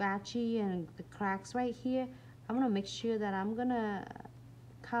scratchy and the cracks right here. I'm gonna make sure that I'm gonna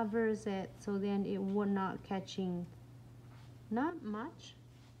covers it so then it will not catching, not much,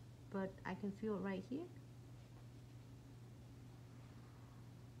 but I can feel it right here.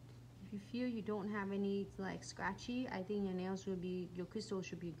 If you feel you don't have any like scratchy, I think your nails will be, your crystal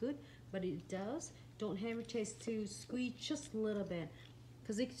should be good, but it does. Don't hesitate to squeeze just a little bit,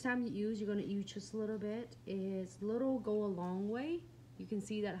 because each time you use, you're going to use just a little bit. Is little go a long way. You can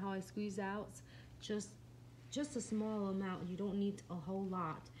see that how I squeeze out just a small amount. You don't need a whole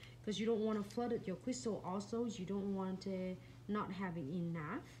lot, because you don't want to flood it your crystal. Also, you don't want to not having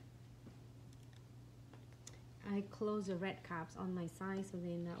enough. I close the red caps on my side, so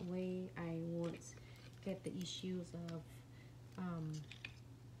then that way I won't get the issues of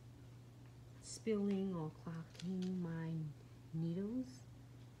spilling or clogging my needles.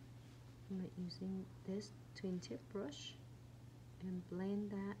 I'm using this twin tip brush and blend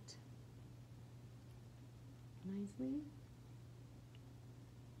that nicely.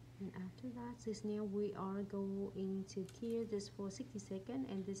 And after that, this nail we are going to cure this for 60 seconds,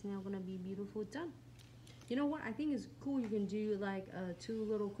 and this nail gonna be beautiful done. You know what? I think it's cool. You can do like 2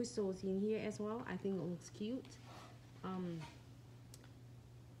 little crystals in here as well. I think it looks cute. All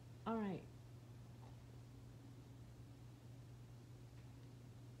right.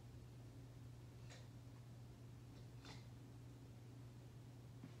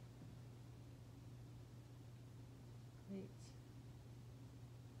 Great.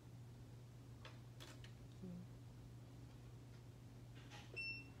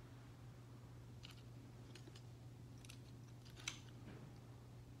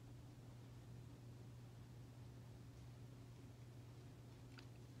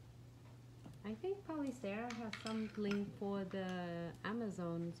 I think probably Sarah has some link for the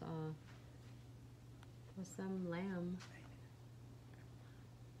Amazon's for some lamb.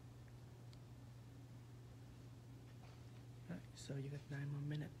 Right, so you got 9 more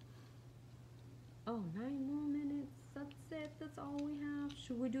minutes. Oh, 9 more minutes. That's it. That's all we have.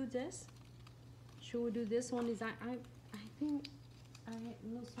 Should we do this? Should we do this one design? I think I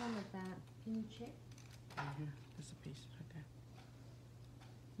lost one of that. Can you check? Right here, there's a piece right there.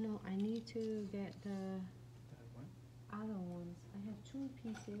 No, I need to get the That one? other ones. I have 2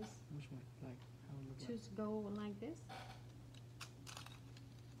 pieces Which one? Like, how it look to like? go like this. I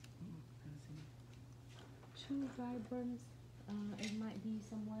don't see. 2 vibrant. It might be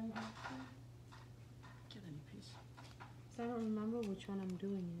somewhere back there. Get any piece. So I don't remember which one I'm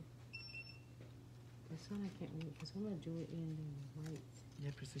doing it. This one I can't wait because I'm gonna do it in the white.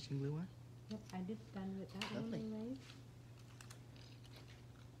 Yeah, precision glue one. Yep, I did done with that Lovely. one already.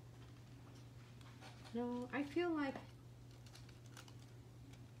 No, I feel like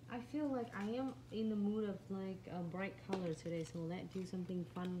I am in the mood of like a bright color today, so let's do something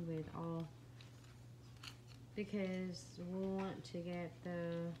fun with all, because we want to get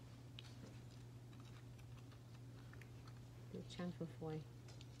the chamfer foil.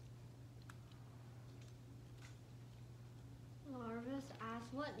 Larvis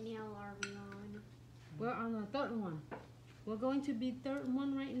asked, what nail are we on? We're on the 3rd one. We're going to be 3rd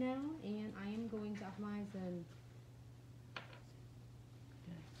one right now, and I am going to optimize and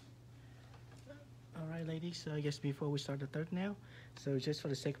Alright ladies, so I guess before we start the 3rd nail, so just for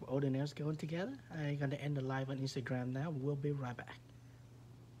the sake of all the nails going together, I'm gonna end the live on Instagram now. We'll be right back.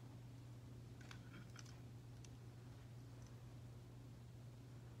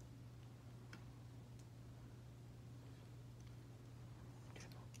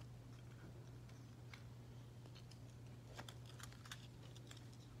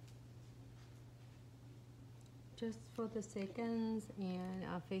 just for the seconds, and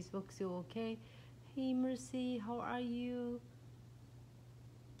Facebook still okay. Hey Mercy, how are you?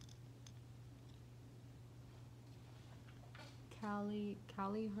 Callie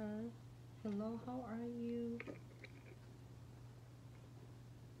her. Hello, how are you?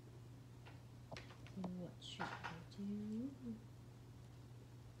 What should I do?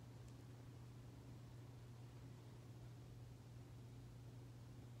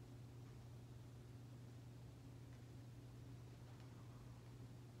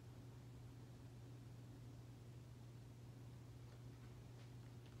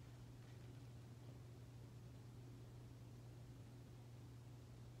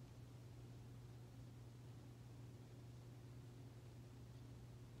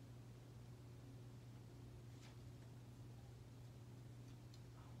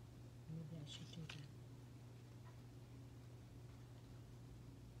 Maybe I should do that.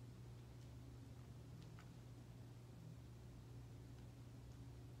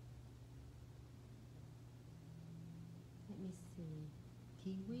 Let me see.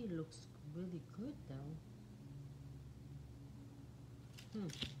 Kiwi looks really good though.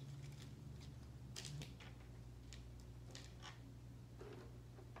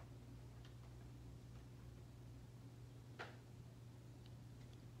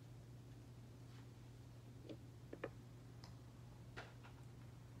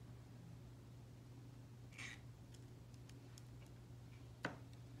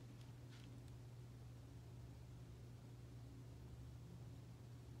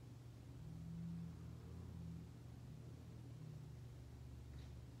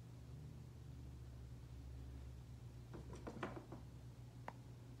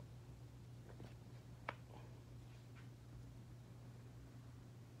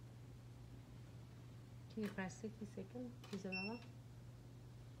 Can you press 60 seconds, Isabella?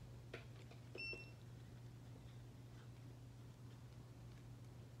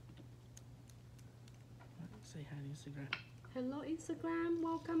 Say hi to Instagram. Hello Instagram,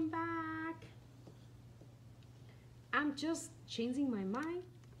 welcome back. I'm just changing my mind,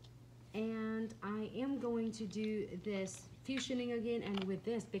 and I am going to do this fusioning again and with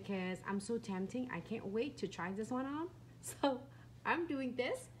this because I'm so tempting. I can't wait to try this one on. So I'm doing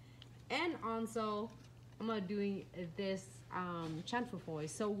this, and also I'm gonna doing this chamfer foil.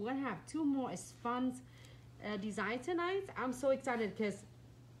 So we're gonna have 2 more fun design tonight. I'm so excited because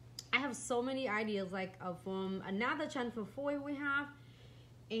I have so many ideas like from another chamfer foil we have,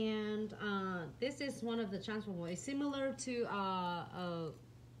 and this is one of the chamfer foil. It's similar to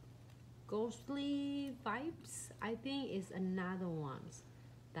Ghostly Vibes. I think is another one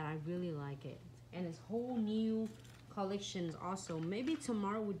that I really like it, and it's whole new collections also. Maybe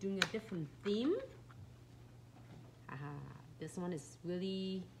tomorrow we're doing a different theme. This one is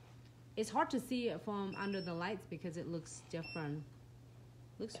really, it's hard to see it from under the lights because it looks different.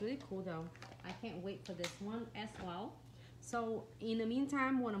 Looks really cool though. I can't wait for this one as well. So in the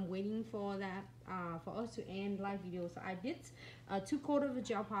meantime, when I'm waiting for that, for us to end live video, so I did 2 coat of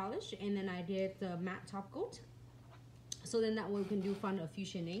gel polish, and then I did the matte top coat. So then that way we can do fun of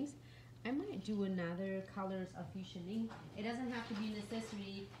fusioning. I might do another colors of fusioning. It doesn't have to be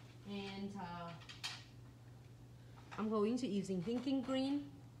necessary, and I'm going to using thinking green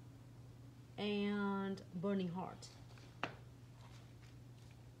and burning heart.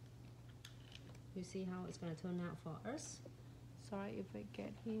 You see how it's gonna turn out for us. Sorry if I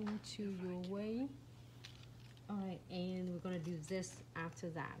get into your way. All right, and we're gonna do this after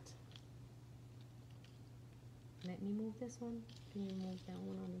that. Let me move this one. Can you move that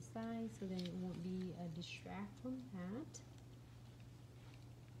one on the side so then it won't be a distract from that?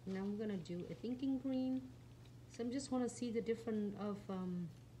 Now we're gonna do a thinking green. So I just want to see the different of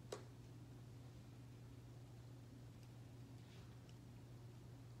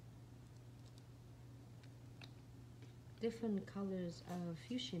different colors of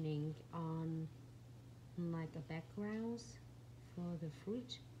fusioning on like a backgrounds for the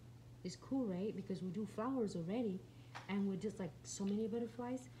fruit. It's cool, right? Because we do flowers already, and we're just like so many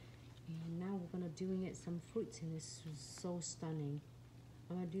butterflies, and now we're gonna doing it some fruits, and it's so stunning.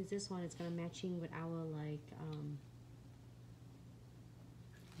 I'm gonna do this one. It's gonna matching with our like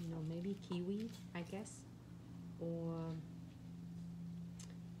you know, maybe kiwi, I guess, or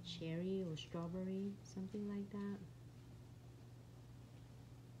cherry or strawberry, something like that.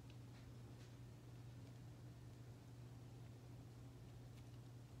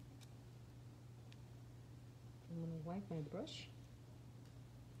 I'm gonna wipe my brush.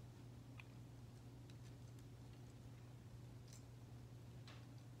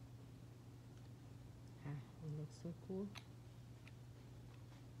 It looks so cool.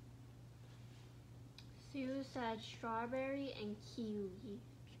 Sue said strawberry and kiwi.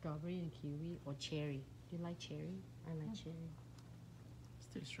 Strawberry and kiwi or cherry. Do you like cherry? I like cherry. Let's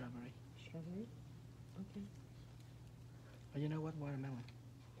do strawberry. Strawberry? Okay. Oh, you know what? Watermelon.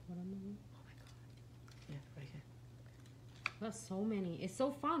 Watermelon? Oh my god. Yeah, right here. That's so many. It's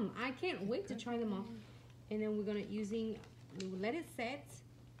so fun. I can't wait to try them off. And then we're gonna let it set.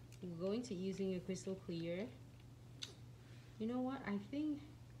 We're going to using a crystal clear. You know what? I think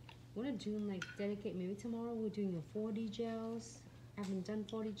we're gonna do like dedicate. Maybe tomorrow we're doing a 4D gels. I haven't done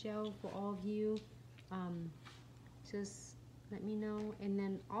 4D gel for all of you. Just let me know. And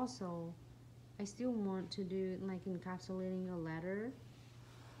then also, I still want to do like encapsulating a letter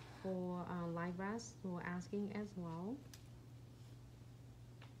for live brass who are asking as well.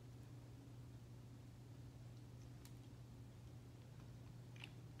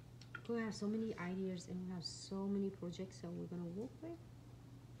 We have so many ideas and we have so many projects that we're gonna work with.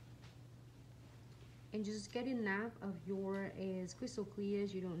 And just get enough of your crystal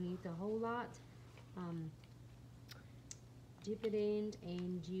clears. You don't need the whole lot. Dip it in,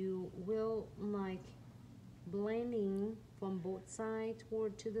 and you will like blending from both sides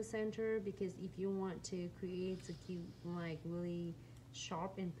toward to the center, because if you want to create a cute, like really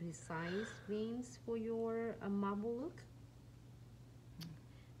sharp and precise veins for your marble look.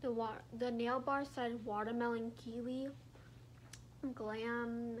 The nail bar said watermelon kiwi.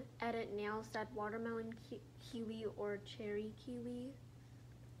 Glam Edit Nails said watermelon kiwi or cherry kiwi.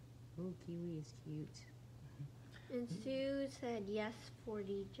 Oh, kiwi is cute. And Sue said yes,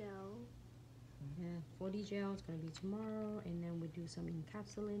 4D gel. Yeah, 4D gel is gonna be tomorrow, and then we do some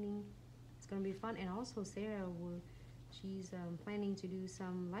encapsulating. It's gonna be fun. And also Sarah she's planning to do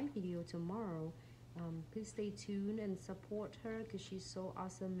some live video tomorrow. Please stay tuned and support her, because she's so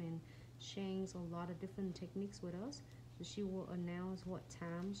awesome and sharing a lot of different techniques with us. So she will announce what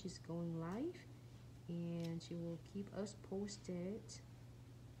time she's going live, and she will keep us posted.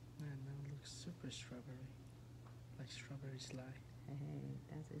 Man, that looks super strawberry, like strawberry slide. Hey,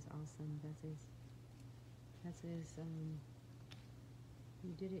 that is awesome. That is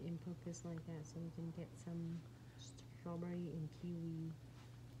we did it in purpose like that so we can get some strawberry and kiwi.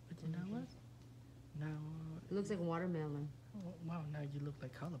 But you know what? Now It looks like watermelon. oh, wow, now you look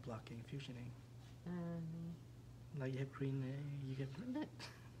like color blocking, fusioning. Like you have green, you get that.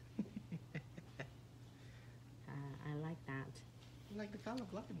 I like that. Like the color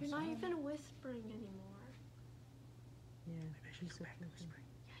black and You're not even whispering anymore. Yeah. Maybe I should go back to Okay. whispering.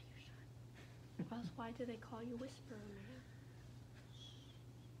 Yeah, you should. Or else why do they call you Whisperer Man?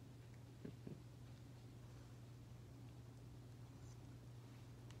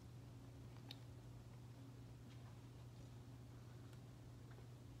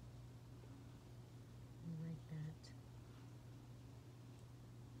 I like that.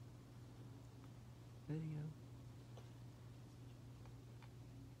 There you go.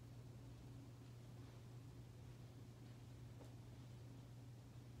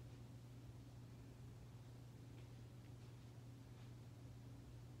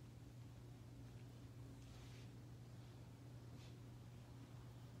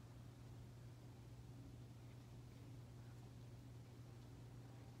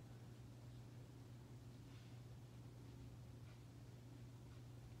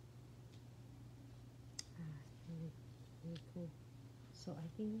 Really cool. So I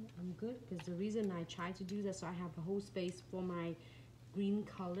think I'm good because the reason I try to do that, so I have a whole space for my green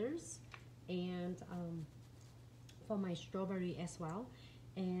colors and for my strawberry as well.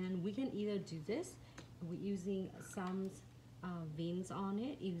 And we can either do this, we're using some veins on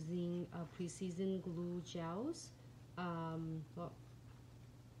it, using pre-seasoned glue gels. Well,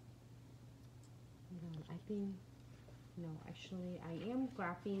 I think, no, actually I am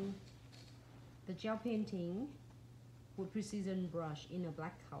grabbing the gel painting with precision brush in a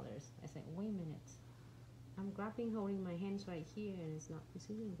black colors. I said, wait a minute. I'm grabbing, holding my hands right here, and it's not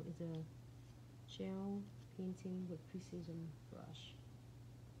precision. It's a gel painting with precision brush.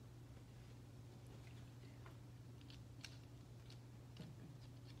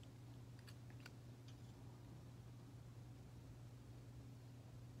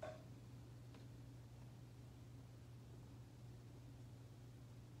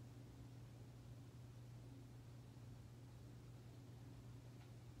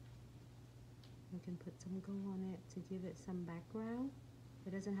 You can put some glue on it to give it some background.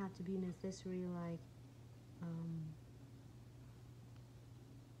 It doesn't have to be necessarily like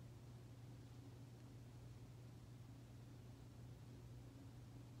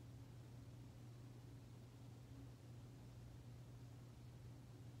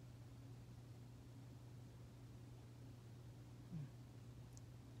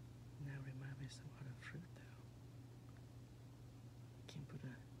Now remind me some other fruit though. Can put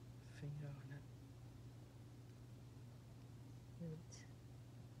a finger on it. fruit.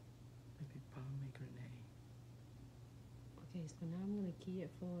 Maybe pomegranate. Okay, so now I'm gonna key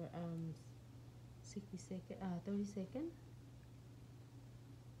it for 60 second, 30 second.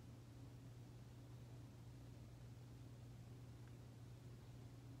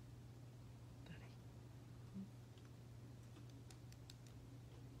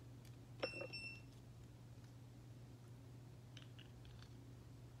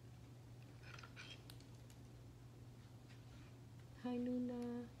 Hi Luna.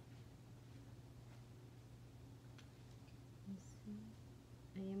 Let's see.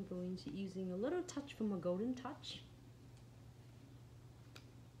 I am going to using a little touch from a golden touch.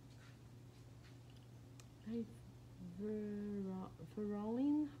 Hi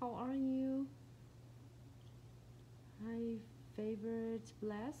Verolin, how are you? Hi favorite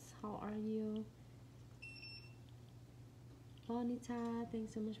Bless, how are you? Bonita,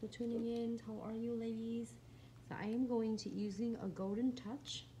 thanks so much for tuning in. How are you ladies? So I am going to using a golden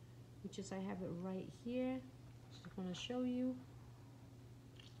touch, which is I have it right here. Just want to show you.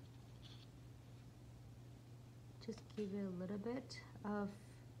 Just give it a little bit of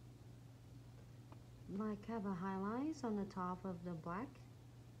like have a highlights on the top of the black.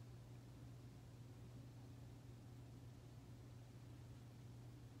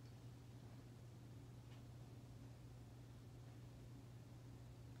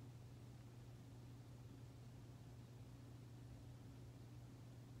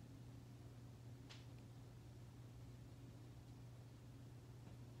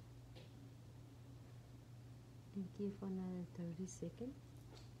 And give another 30 seconds.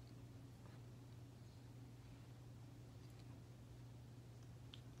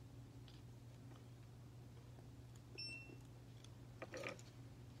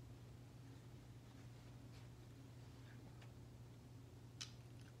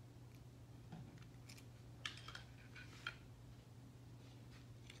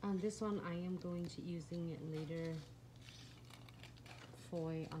 On this one, I am going to using it later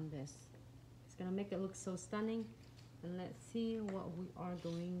foil on this. It's gonna make it look so stunning. And let's see what we are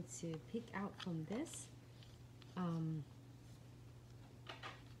going to pick out from this.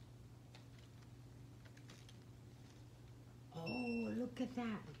 Oh, look at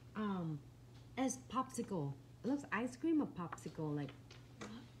that. As popsicle. It looks ice cream or popsicle, like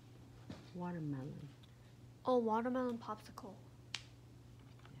watermelon. Oh, watermelon popsicle.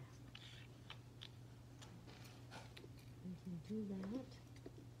 We can do that.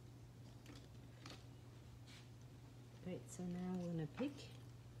 Right, so now we're gonna pick.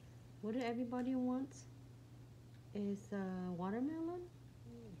 What do everybody wants? Is watermelon?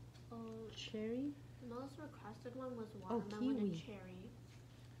 Cherry? The most requested one was watermelon and cherry.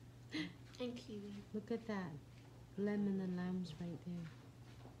 And kiwi. Look at that. Lemon and limes right there.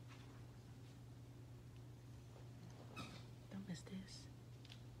 Don't miss this.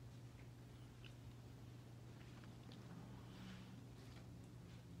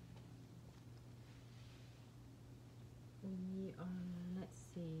 We are, let's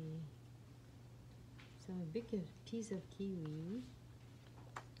see. So a big piece of kiwi.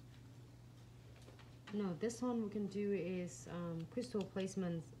 No, this one we can do is crystal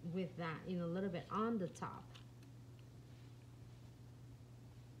placements with that, a little bit on the top.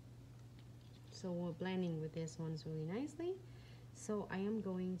 So we're blending with this ones really nicely. So I am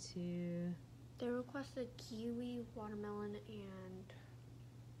going to... They requested kiwi, watermelon, and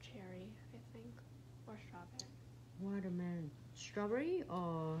cherry, I think, or strawberry. Watermelon. Strawberry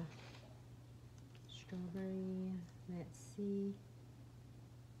or... Strawberry, let's see.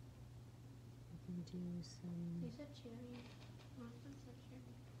 We can do some... They said cherry. Austin said cherry.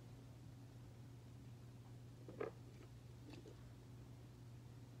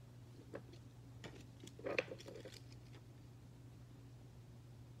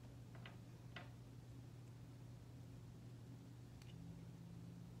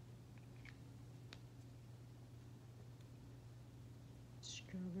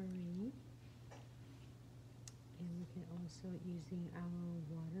 Strawberry, and we can also using our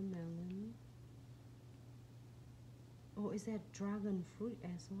watermelon. Oh, is that dragon fruit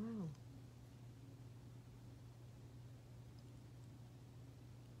as well?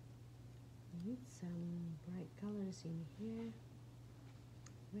 We need some bright colors in here.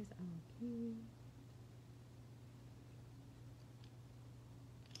 Where's our kiwi?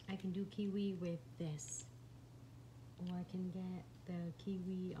 I can do kiwi with this, or I can get the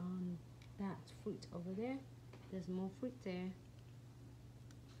kiwi on that fruit over there. There's more fruit there.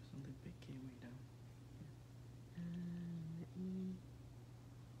 Something big kiwi down. Let me...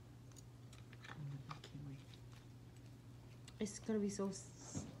 Big kiwi. It's gonna be so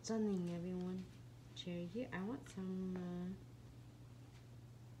stunning, everyone. Cherry here. I want some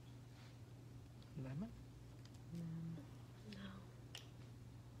Lemon? No.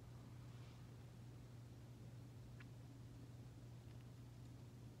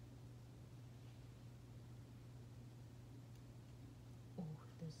 oh,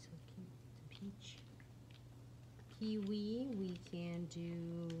 that's so cute. The peach. Kiwi, we can do...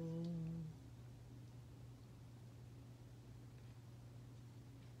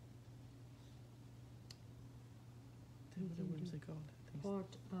 The whimsical.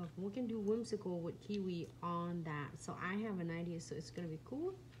 Part of, we can do whimsical with kiwi on that. So I have an idea, so it's gonna be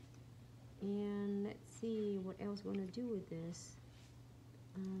cool. And let's see what else we're gonna do with this.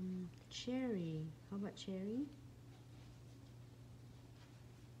 Cherry. How about cherry?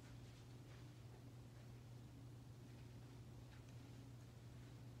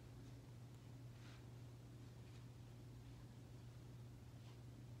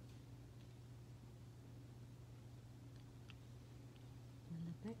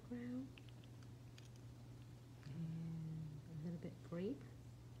 Background and a little bit grape.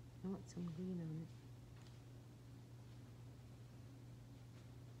 I want some green on it.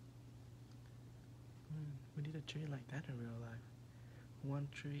 We need a tree like that in real life. One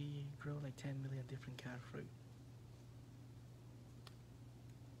tree grow like 10 million different kind of fruit.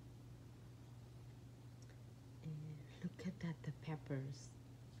 And look at that, the peppers.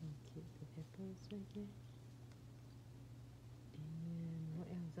 So cute, the peppers right there. And what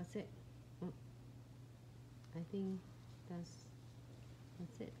else? That's it. Oh, I think that's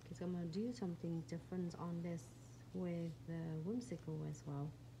it. Because I'm gonna do something different on this with Whimsical as well.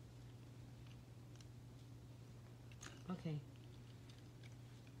 Okay. I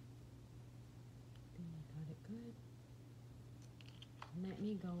think I got it good. Let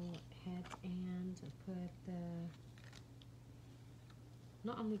me go ahead and put the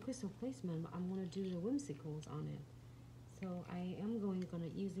not only crystal placement, but I'm gonna do the whimsicals on it. So I am gonna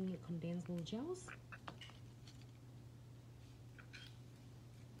using the condensed gels.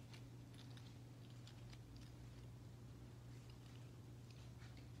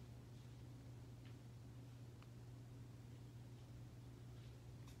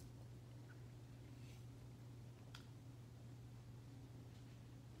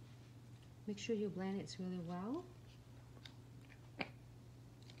 Make sure you blend it really well.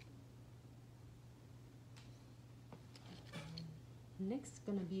 Next,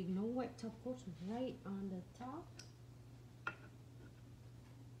 gonna be no wet top coat right on the top.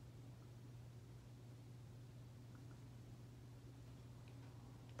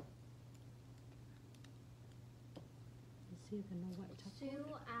 Let's see if the no wet top Sue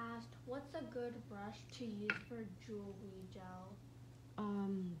coat. asked, "What's a good brush to use for jewelry gel?"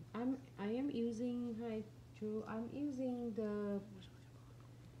 I am using I'm using the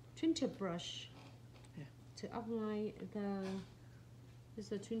twin tip brush to apply the. This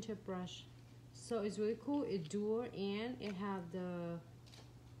is a twin tip brush, so it's really cool. It's dual and it have the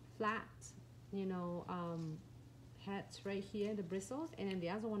flat, heads right here, the bristles, and then the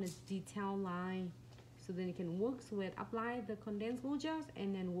other one is detail line. So then you can work with apply the condensed glue gels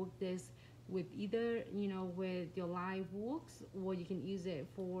and then work this with either with your live works, or you can use it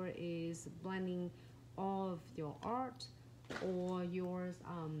for is blending all of your art or yours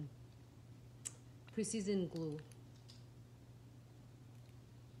precision glue.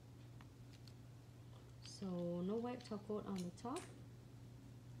 So no white top coat on the top.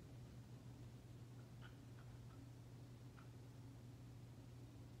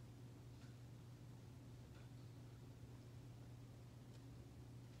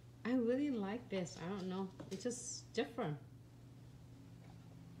 I really like this. I don't know. It's just different.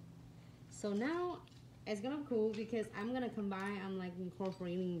 So now it's gonna be cool because I'm gonna combine. I'm like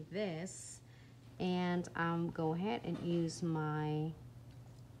incorporating this, and go ahead and use my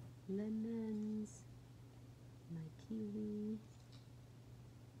lemons, my kiwi.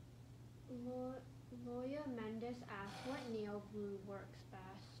 Loya Mendes asked, "What nail glue works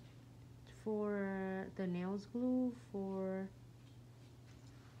best?" For the nails glue, for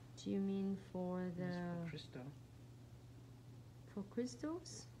do you mean for the for crystal. For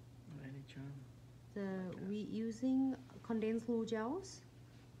crystals? Or any charm. We using condensed glue gels.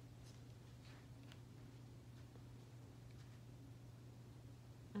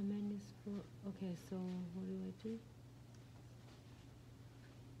 Amanda's for okay. So what do I do?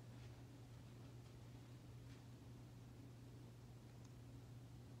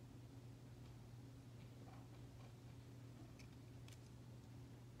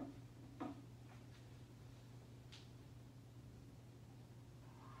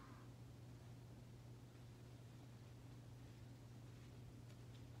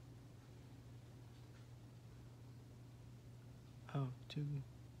 Oh, to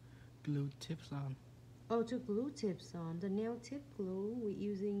glue tips on. Oh, to glue tips on the nail tip glue. We're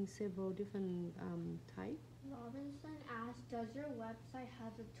using several different type. Robinson asked, "Does your website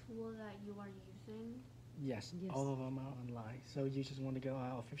have a tool that you are using?" Yes, Yes. all of them are online. So you just want to go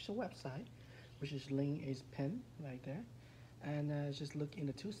our official website, which is link is pinned right there, and just look in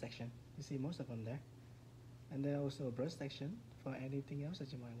the tool section. You see most of them there, and there's also a brush section for anything else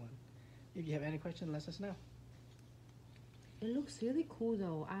that you might want. If you have any question, let us know. It looks really cool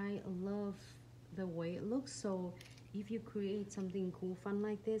though. I love the way it looks. So if you create something cool, fun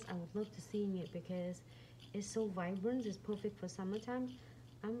like this, I would love to seeing it because it's so vibrant. It's perfect for summertime.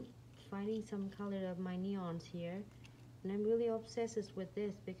 I'm finding some color of my neons here, and I'm really obsessed with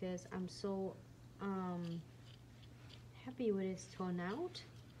this because I'm so happy with its turn out.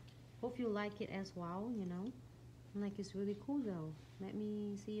 Hope you like it as well. Like it's really cool though. Let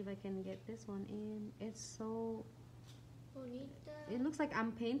me see if I can get this one in. It's so. Bonita. It looks like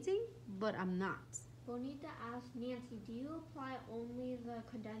I'm painting, but I'm not. Bonita asked, "Nancy, do you apply only the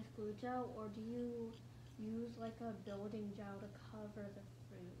condensed glue gel, or do you use like a building gel to cover the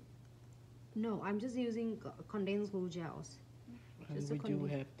fruit?" No, I'm just using condensed glue gels. And Just we a do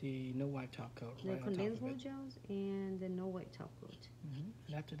have the no white top coat The right on top condensed of glue it. gels and the no white top coat.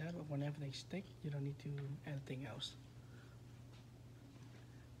 And after that, whenever they stick, you don't need to add anything else.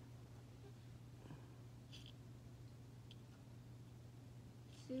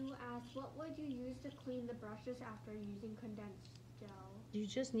 Sue asked, "What would you use to clean the brushes after using condensed gel?" You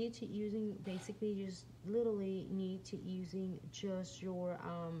just need to using basically just literally need to using just your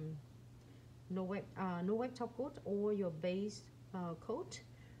no white top coat or your base coat,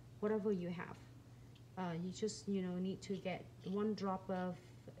 whatever you have. You just need to get 1 drop of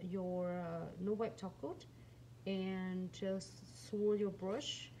your no white top coat and just swirl your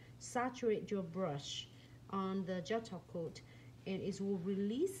brush, saturate your brush on the gel top coat, and it will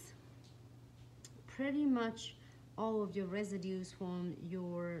release pretty much all of your residues from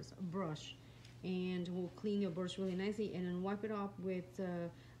your brush, and will clean your brush really nicely, and then wipe it off with a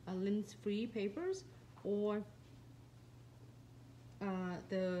lint-free papers, or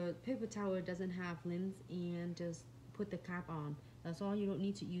the paper towel doesn't have lint, and just put the cap on. That's all. You don't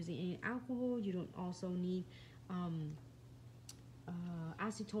need to use any alcohol. You don't also need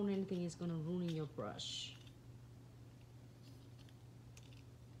acetone or anything. Is gonna ruin your brush.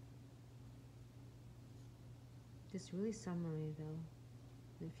 It's really summery though.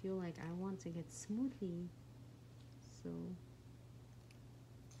 I feel like I want to get smoothly, so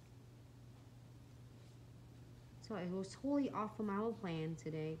it was totally off from our plan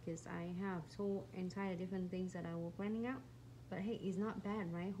today because I have so entire different things that I was planning out. But hey, it's not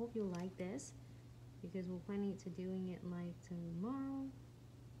bad, right? Hope you like this because we're planning to doing it like tomorrow,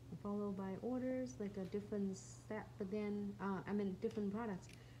 followed by orders like a different set. But then I mean different products.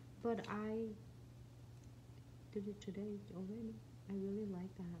 But I did it today already. I really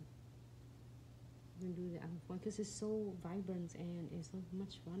like that. I'm gonna do the other one because it's so vibrant and it's so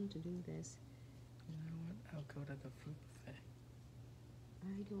much fun to do this. You know what? I'll go to the fruit buffet.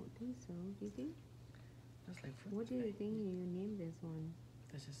 I don't think so. Do you think? That's like fruit What do buffet. you think you name this one?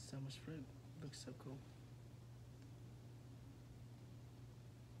 This is so much fruit. Looks so cool.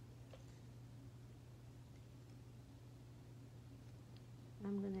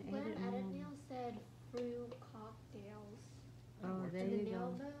 I'm gonna Glenn edit Edit more. Nail said fruit cocktails. Oh, there And you the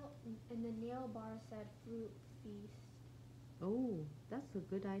go. and the nail bar said fruit feast. Oh, that's a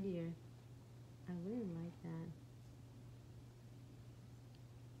good idea. I really like that.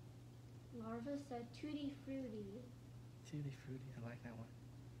 Larva said tutti frutti. Tutti fruity. I like that one.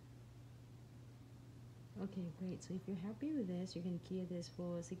 Okay, great. So if you're happy with this, you can clear this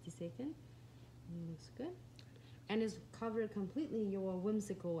for 60 seconds. It looks good. And it's covered completely your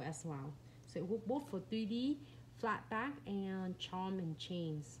Whimsical as well. So it works both for 3D, flat back, and charm and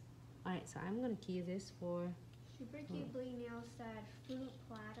chains. Alright, so I'm gonna key this for Super Cute Bling Nail said fruit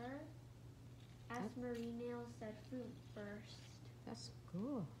platter. S. Marie Nail said fruit burst. that's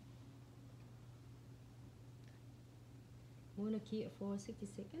good. I'm gonna key it for 60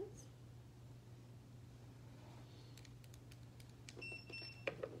 seconds.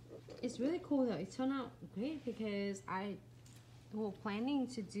 It's really cool though. It turned out great because I was planning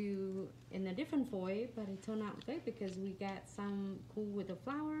to do in a different foil, but it turned out great because we got some cool with the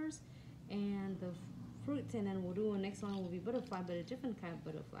flowers and the fruits, and then we'll do a next one will be butterfly, but a different kind of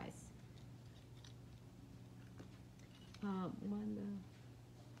butterflies.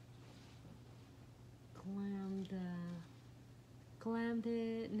 When the clammed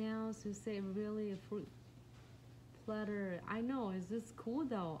nails who say really a fruit platter. I know, is this cool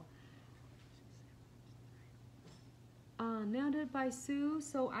though? Nailed it by Sue.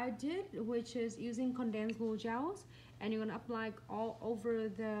 So I did, which is using condensed glue gels, and you're gonna apply all over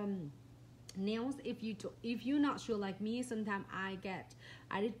the nails. If you're not sure like me, sometimes I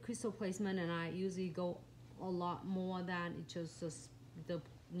did crystal placement, and I usually go a lot more than just the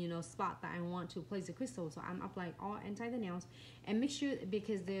spot that I want to place the crystal. So I'm applying all inside the nails, and make sure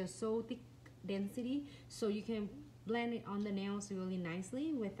because they're so thick density, so you can blend it on the nails really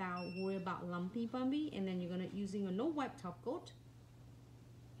nicely without worry about lumpy bumpy. And then you're gonna using a no wipe top coat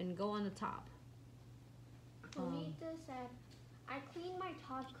and go on the top. Bonita said, I cleaned my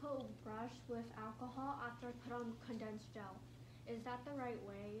top coat brush with alcohol after I put on condensed gel. Is that the right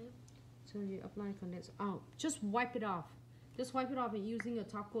way? So you apply condensed. Oh, just wipe it off. Just wipe it off and using a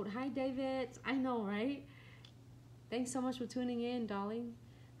top coat. Hi David. I know, right? Thanks so much for tuning in, darling.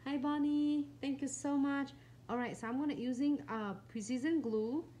 Hi Bonnie. Thank you so much. Alright, so I'm gonna using precision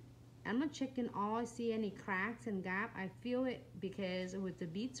glue. I'm not checking all. I see any cracks and gap. I feel it because with the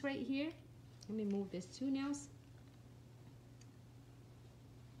beads right here. Let me move this two nails.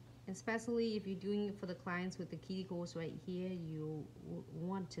 Especially if you're doing it for the clients with the cuticles right here, you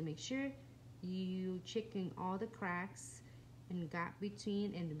want to make sure you checking all the cracks and gap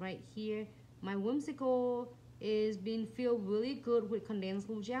between. And right here, my Whimsical is being filled really good with condensed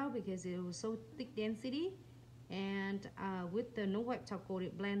glue gel because it was so thick density. And with the no wipe top coat,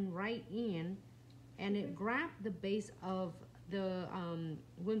 it blend right in, and it grabbed the base of the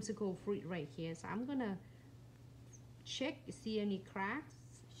Whimsical fruit right here. So I'm gonna check, see any cracks.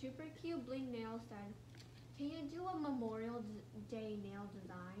 Super Cute Bling Nail said, can you do a Memorial Day nail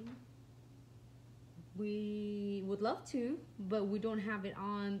design? We would love to, but we don't have it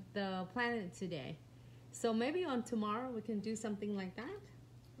on the planet today. So maybe on tomorrow we can do something like that.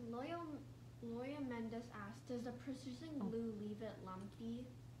 Loya Mendes asked, does the precision glue leave it lumpy?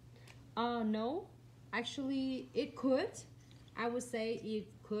 No. Actually, it could. I would say it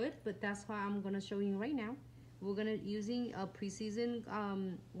could, but that's why I'm gonna show you right now. We're gonna using a precision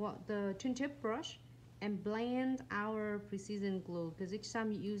the twin tip brush and blend our precision glue, because each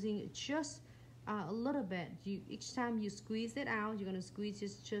time you're using just a little bit, each time you squeeze it out, you're gonna squeeze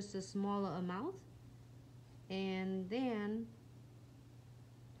just a smaller amount, and then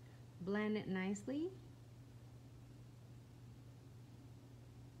blend it nicely.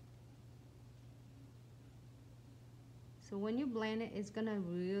 So when you blend it, it's gonna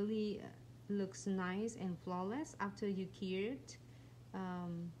really looks nice and flawless after you cure it.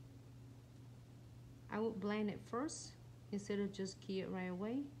 I would blend it first instead of just cure it right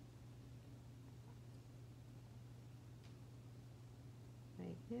away.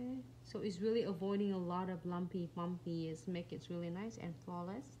 Like that. So it's really avoiding a lot of lumpy bumpy. It's make it really nice and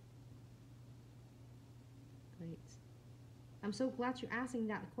flawless. Great. I'm so glad you're asking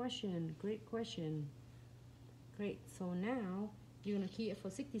that question. Great question. Great. So now you're gonna key it for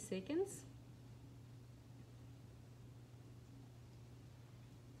 60 seconds.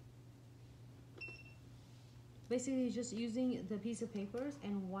 Basically just using the piece of papers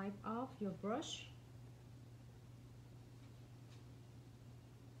and wipe off your brush.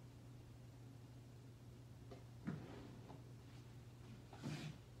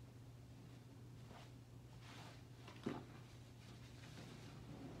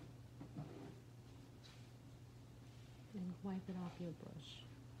 And wipe it off your brush.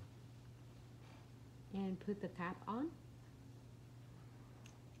 And put the cap on.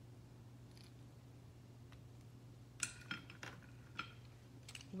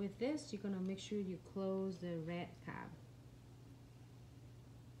 With this, you're gonna make sure you close the red cap.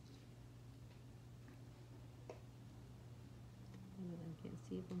 I can't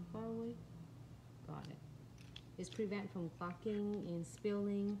see it from far away. Got it. It's prevent from clocking and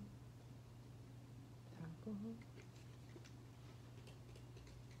spilling alcohol.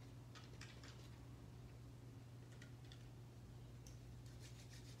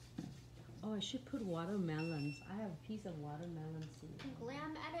 Oh, I should put watermelons. I have a piece of watermelon seed.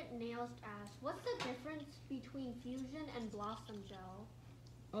 Glam Edit Nails asks, what's the difference between Fusion and Blossom Gel?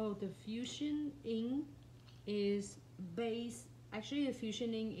 Oh, the Fusion ink is base. Actually, the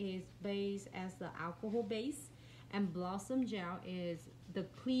Fusion ink is base as the alcohol base, and Blossom Gel is the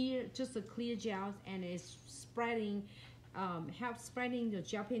clear, just the clear gels, and it's spreading, helps spreading the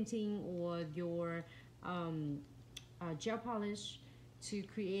gel painting or your gel polish to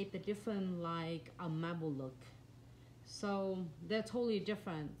create the different like a marble look. So they're totally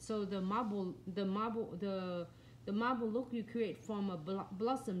different. So the marble look you create from a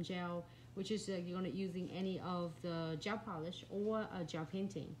Blossom Gel, which is you're gonna using any of the gel polish or a gel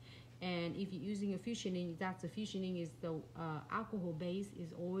painting. And if you're using a fusioning, that's the fusioning is the alcohol base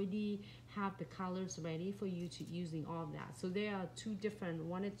is already have the colors ready for you to using all of that. So there are two different,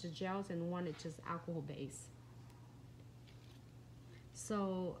 one is the gels and one is just alcohol base.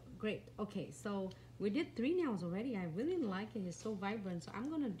 So great. Okay, so we did 3 nails already. I really like it. It's so vibrant. So I'm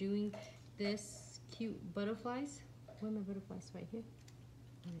gonna doing this cute butterflies. Where are my butterflies? Right here.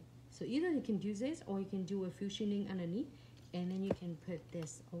 All right. So either you can do this or you can do a fusioning underneath, and then you can put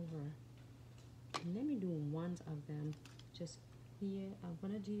this over. And let me do one of them. Just here. I'm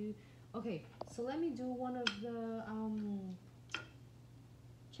gonna do. Okay. So let me do one of the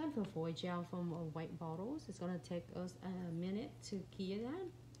chamfer foil gel from white bottles. It's gonna take us a minute to cure that,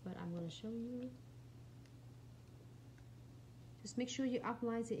 but I'm gonna show you. Just make sure you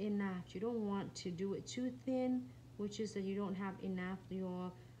apply it enough. You don't want to do it too thin, which is that you don't have enough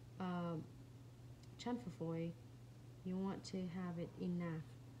your chamfer foil. You want to have it enough.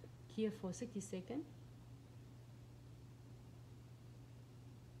 Cure for 60 seconds.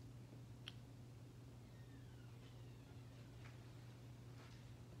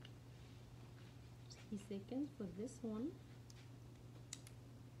 Seconds for this one.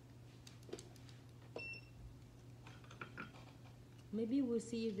 Maybe we'll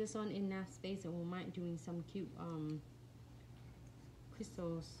see if this one enough space, and we might doing some cute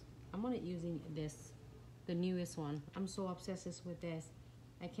crystals. I'm gonna using this, the newest one. I'm so obsessed with this.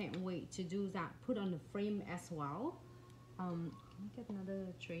 I can't wait to do that. Put on the frame as well. Let me get another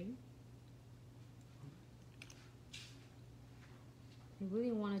tray. I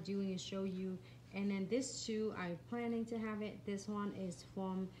really want to do is show you. And then this two, I'm planning to have it. This one is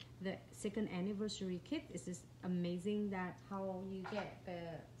from the 2nd anniversary kit. It's just amazing that how you get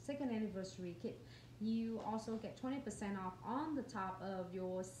the 2nd anniversary kit. You also get 20% off on the top of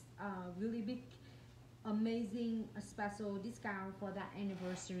your really big, amazing special discount for that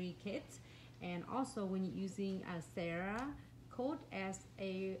anniversary kit. And also when you're using a Sarah code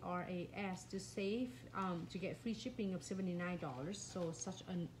SARAS to save, to get free shipping of $79. So such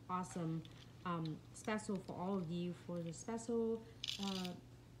an awesome special for all of you for the special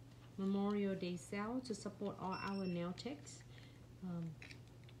Memorial Day sale to support all our nail techs.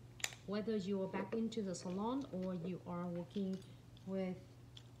 Whether you are back into the salon or you are working with,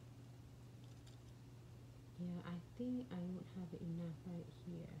 yeah, I think I don't have enough right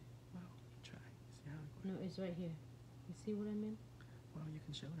here. Wow. No, it's right here. You see what I mean? Well, you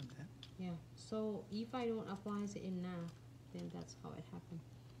can show them that. Yeah. So if I don't apply it in now, then that's how it happened.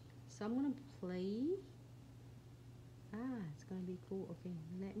 So I'm gonna play. It's gonna be cool. Okay,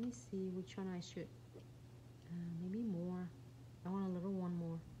 let me see which one I should. Maybe more. I want a little one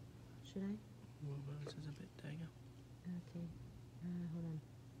more. Should I? Well, this is a bit bigger. Okay. Hold on.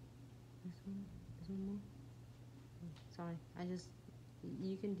 This one. This one more. Sorry.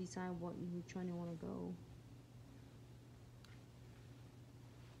 You can decide which one you want to go.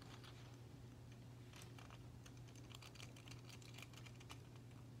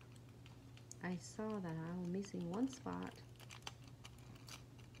 I saw that I'm missing one spot.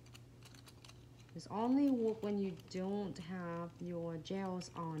 It's only work when you don't have your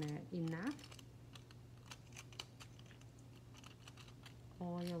gels on it enough,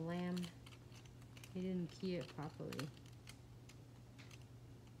 or your lamp it didn't cure it properly.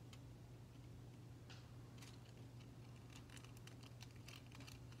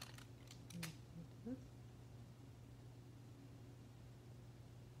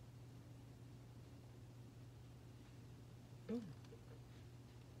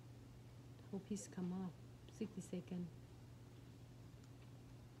 Whole piece come up. 60 seconds.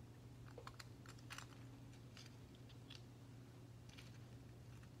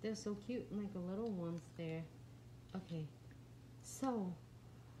 They're so cute, like the little ones there. Okay, so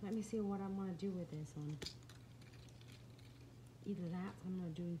let me see what I'm gonna do with this one. Either that I'm gonna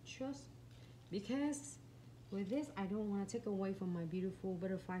do just because with this I don't want to take away from my beautiful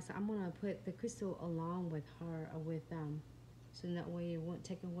butterfly, so I'm gonna put the crystal along with her or with them, so that way it won't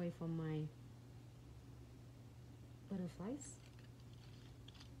take away from my butterflies.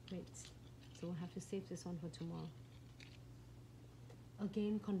 Wait, so we'll have to save this one for tomorrow.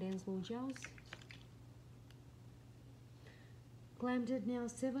 Again, condensed glue gels. Glammed it now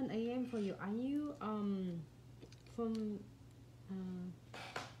 7 a.m. for you. Are you from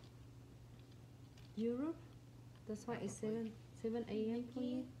Europe? That's why it's 7 a.m. for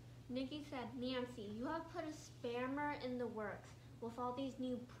you. Nikki said, Nancy, you have put a spammer in the works with all these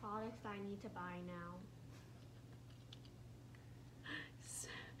new products that I need to buy now.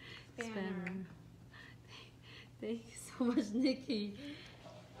 Spammer. Thank you so much, Nikki.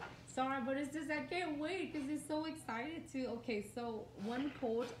 Sorry, but it's just I can't wait because it's so excited to. Okay, so 1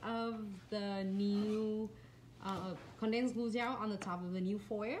 quart of the new condensed glue gel on the top of the new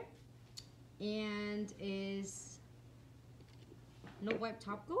foil, and is no wipe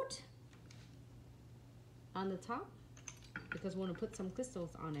top coat on the top because we want to put some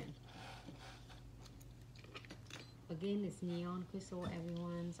crystals on it. Again, it's neon crystal,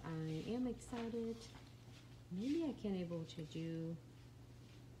 everyone's. I am excited. Maybe I can able to do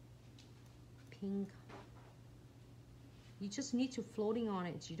pink. You just need to floating on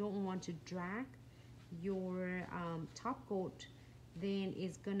it. You don't want to drag your top coat, then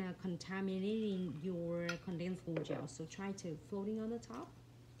it's gonna contaminating your condensed glue gel. So try to floating on the top.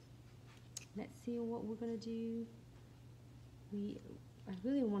 Let's see what we're gonna do. I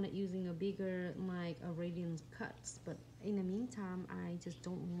really wanted using a bigger, like a radiance cuts, but in the meantime I just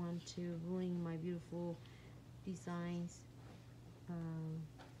don't want to ruin my beautiful designs.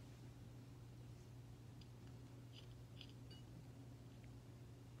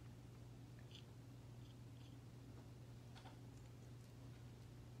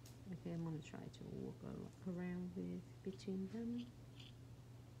 Okay, I'm gonna try to walk around with between them.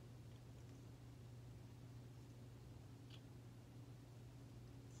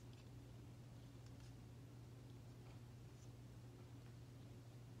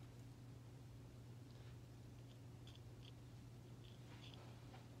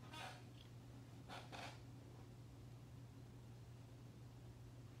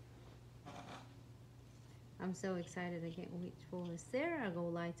 I'm so excited. I can't wait for Sarah to go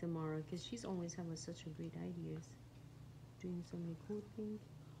live tomorrow because she's always having such a great ideas, doing so many cool things.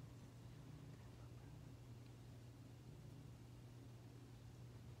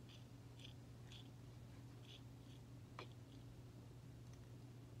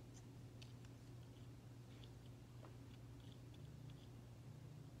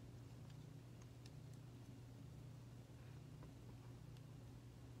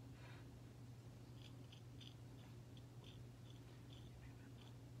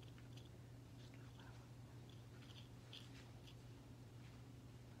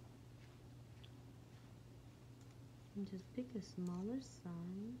 And just pick a smaller size.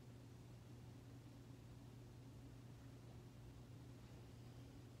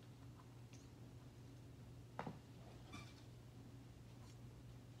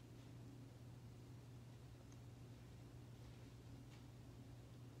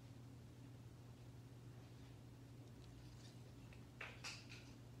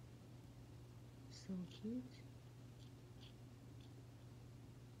 So cute.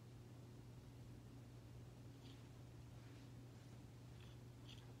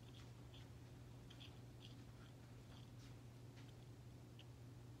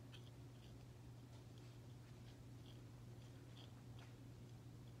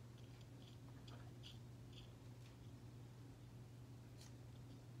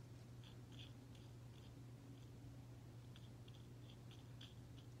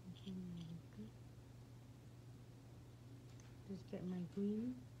 Just get my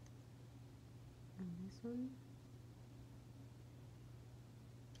green on this one.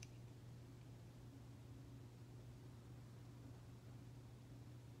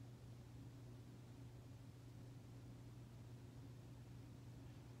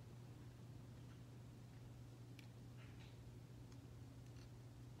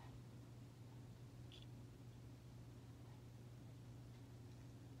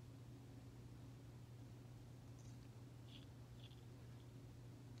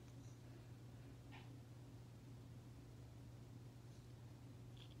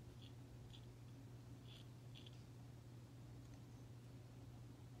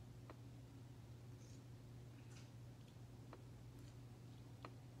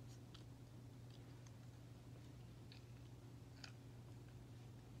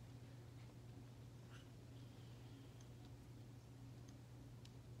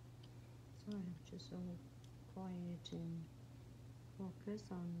 So I have just so quiet and focus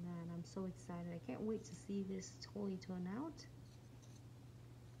on that. I'm so excited. I can't wait to see this totally turn out.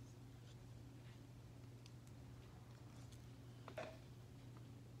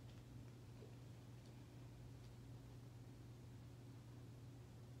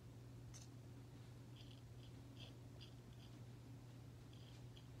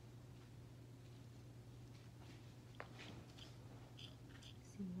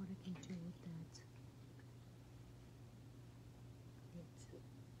 See what I can do with that.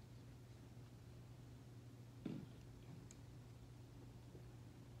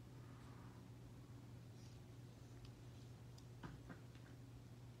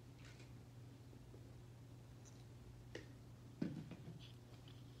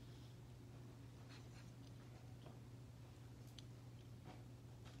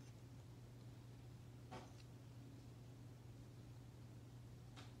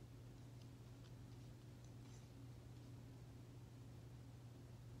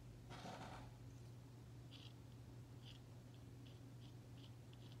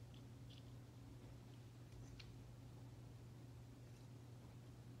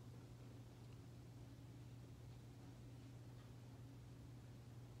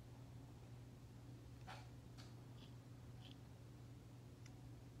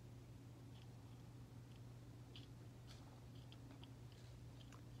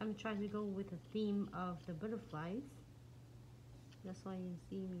 I'm trying to go with the theme of the butterflies. That's why you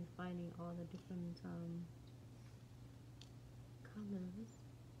see me finding all the different colors.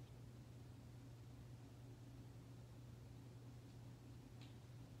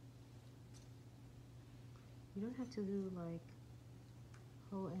 You don't have to do like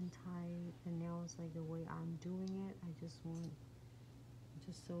whole and tie the nails like the way I'm doing it. I just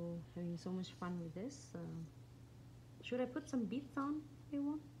having so much fun with this. Should I put some beads on,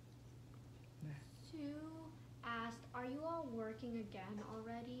 everyone? Sue asked, are you all working again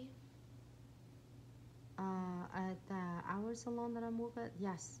already? At our salon that I'm working at,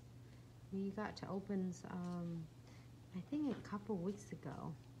 yes. We got to open, I think a couple weeks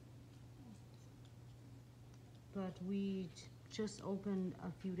ago. But we just opened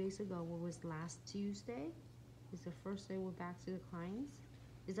a few days ago. What was last Tuesday? It's the first day we're back to the clients.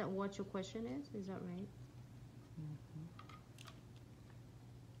 Is that what your question is? Is that right?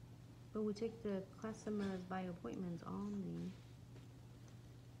 But we take the customers by appointments only,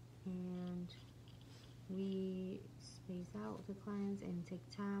 and we space out the clients and take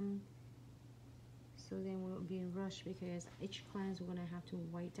time, so then we won't be in rush, because each client we're gonna have to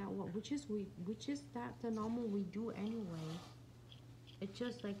write down which is that the normal we do anyway. It's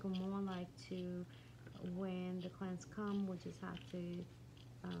just like more like to when the clients come, we just have to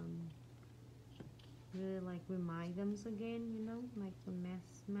really like remind them again, you know, like the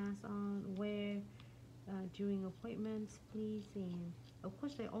mask on, wear during appointments, please. And of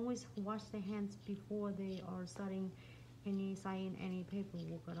course they always wash their hands before they are starting signing any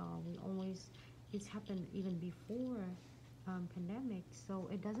paperwork at all. It's happened even before pandemic, so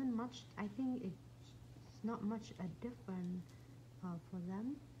it doesn't much, I think it's not much a different for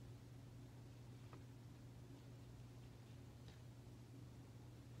them.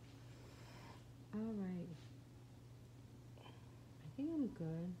 All right, I think I'm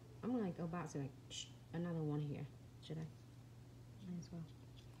good. I'm gonna go back to like another one here. Should I? Might as well.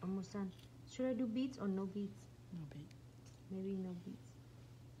 Almost done. Should I do beads or no beads? No bead. Maybe no beads.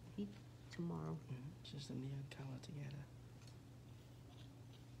 Bead tomorrow. Just the neon color together.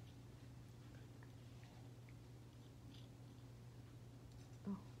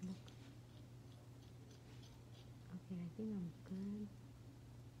 Oh, look. Okay, I think I'm good.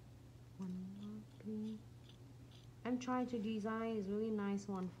 One more green. I'm trying to design a really nice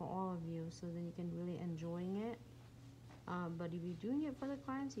one for all of you so that you can really enjoying it. But if you're doing it for the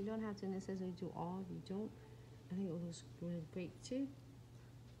clients, you don't have to necessarily do all. If you don't, I think it looks really great too.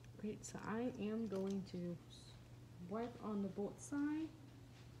 Great, so I am going to work on the both side.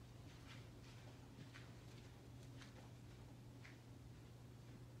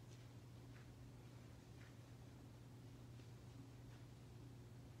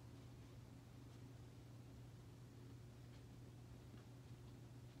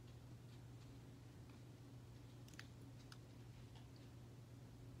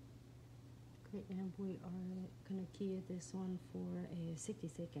 Okay, and we are gonna key this one for a 60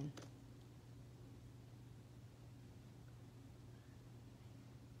 second.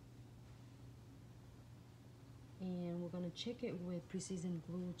 And we're gonna check it with precision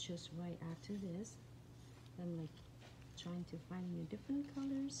glue just right after this. I'm like trying to find new different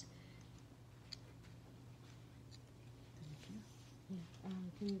colors. Yeah,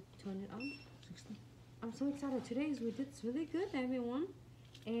 can you turn it on? 60. I'm so excited. Today's we did really good, everyone.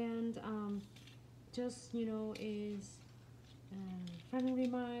 And just, you know, is friendly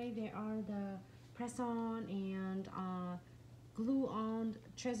remind, there are the press on and glue on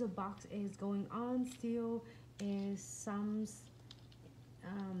treasure box is going on still, is some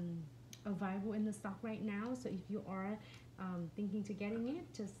available in the stock right now. So if you are thinking to getting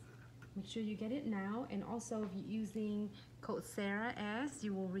it, just make sure you get it now. And also if you're using code Sarah S,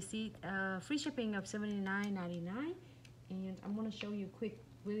 you will receive free shipping of $79.99. And I'm going to show you quick,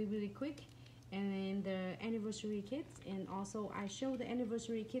 really quick, and then the anniversary kits. And also I showed the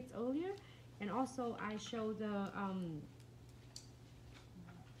anniversary kits earlier, and also I showed the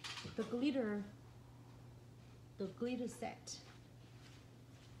glitter set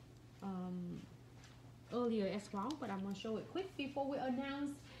earlier as well, but I'm gonna show it quick before we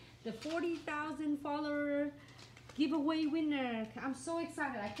announce the 40,000 follower giveaway winner. I'm so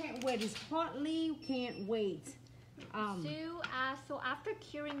excited. I can't wait. It's hotly can't wait. Sue asked, so after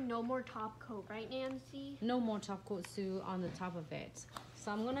curing, no more top coat, right, Nancy? No more top coat, Sue, on the top of it.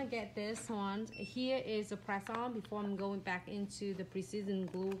 So I'm gonna get this one. Here is a press on before I'm going back into the precision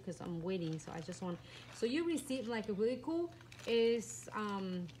glue because I'm waiting. So I just want, so you received like a really cool is,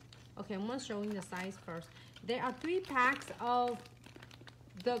 okay, I'm gonna show you the size first. There are 3 packs of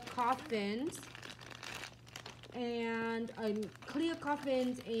the coffins and clear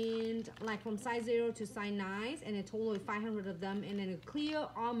coffins, and like from size 0 to size 9, and a total of 500 of them, and then a clear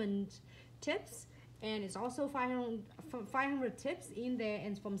almond tips, and it's also 500 tips in there,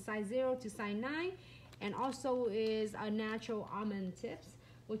 and from size 0 to size 9, and also is a natural almond tips,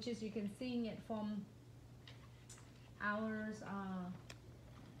 which is, you can see it from our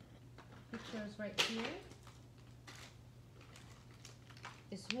pictures right here.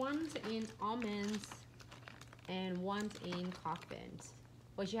 It's one in almonds and one in coffins,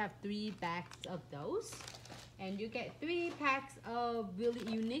 but you have 3 bags of those, and you get 3 packs of really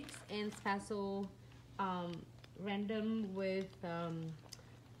unique and special random with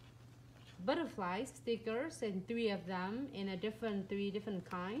butterfly stickers, and 3 of them in a 3 different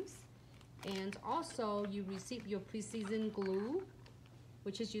kinds. And also you receive your precision glue,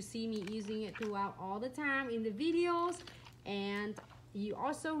 which is, you see me using it throughout all the time in the videos. And you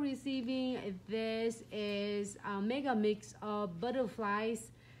also receiving this is a mega mix of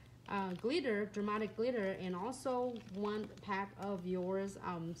butterflies glitter, dramatic glitter, and also 1 pack of yours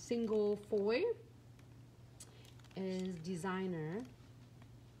single foil is designer,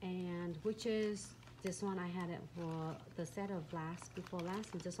 and which is this one. I had it for the set of before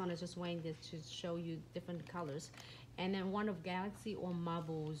last, and this one is just waiting to show you different colors. And then one of Galaxy or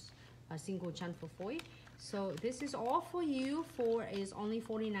Marbles, a single chunk for foil. So this is all for you for is only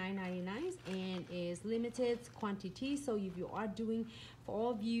 $49.99 and is limited quantity. So if you are doing, for all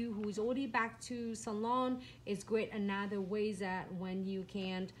of you who is already back to salon, it's great another way that when you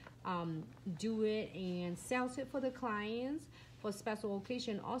can do it and sell it for the clients for special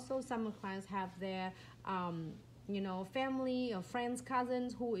occasion. Also, some clients have their you know, family or friends,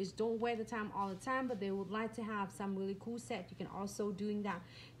 cousins who don't wear the time all the time, but they would like to have some really cool set. You can also doing that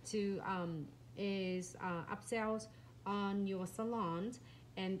to upsells on your salons.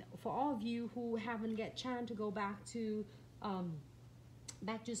 And for all of you who haven't get chance to go back to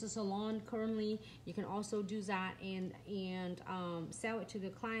back to the salon currently. You can also do that and sell it to the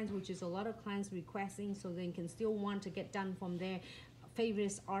clients, which is a lot of clients requesting, so they can still want to get done from their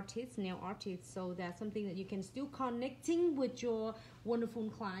favorite artists, nail artists. So that's something that you can still connecting with your wonderful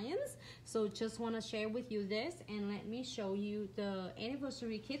clients. So just want to share with you this, and let me show you the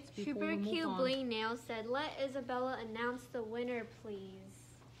anniversary kits before Super we move Cute on. Bling Nails said, "Let Isabella announce the winner, please."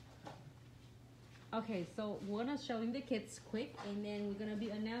 Okay, so we're gonna show you the kits quick, and then we're gonna be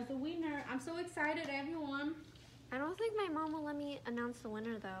announce the winner. I'm so excited, everyone. I don't think my mom will let me announce the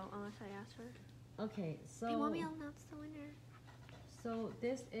winner though, unless I ask her. Okay, so Hey, mommy, I'll announce the winner. so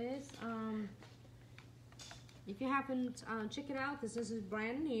this is if you haven't checked it out, this is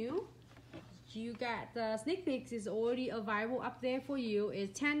brand new. You got the sneak peeks is already available up there for you.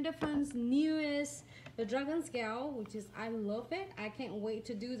 It's 10 different newest the dragon scale, which is I love it. I can't wait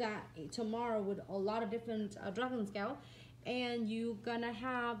to do that tomorrow with a lot of different dragon scale. And you gonna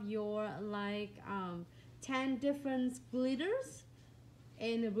have your like 10 different glitters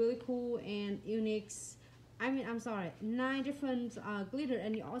and really cool and unique. I'm sorry, 9 different glitter,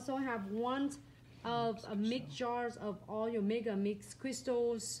 and you also have one of mixed jars of all your mega mix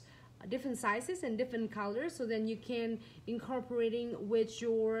crystals, different sizes and different colors, so then you can incorporating with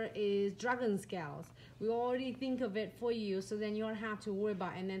your is dragon scales. We already think of it for you, so then you don't have to worry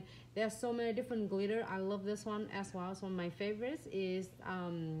about. And then there's so many different glitter. I love this one as well. So one of my favorites is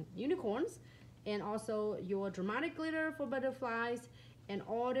unicorns, and also your dramatic glitter for butterflies, and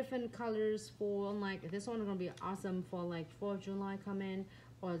all different colors for like this one is gonna be awesome for like 4th of July coming,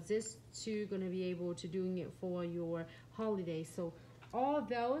 or this too gonna be able to doing it for your holiday. So all of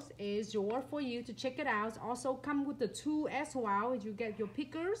those is your for you to check it out. Also come with the tool as well. You get your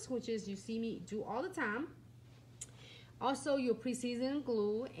pickers, which is you see me do all the time. Also your precision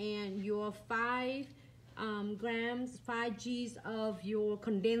glue and your 5 grams, 5 G's of your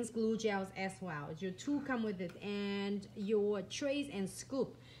condensed glue gels as well. Your tool come with it, and your trays and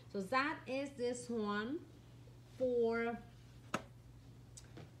scoop. So that is this one for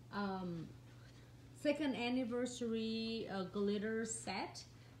second anniversary glitter set,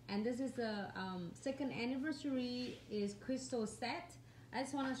 and this is the second anniversary is crystal set. I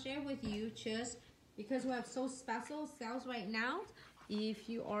just want to share with you, just because we have so special sales right now. If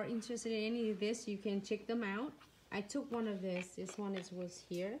you are interested in any of this, you can check them out. I took one of this. This one was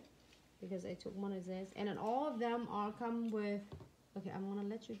here because I took one of this, and then all of them are come with. Okay, I'm gonna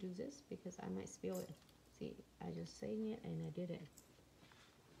let you do this because I might spill it. See, I just saying it and I did it.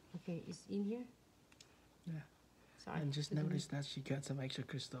 Okay, it's in here. Yeah. Sorry. And just notice that she got some extra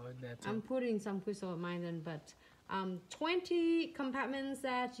crystal in there too. I'm putting some crystal in mine then, but 20 compartments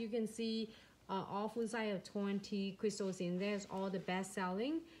that you can see, all full size of 20 crystals in there. It's all the best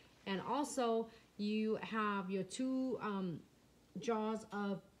selling. And also you have your 2 jars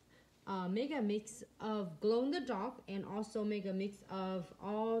of mega mix of glow in the dark, and also mega mix of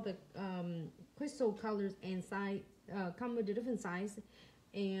all the crystal colors and size, come with a different size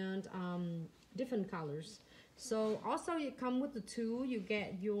and different colors. So also you come with the 2, you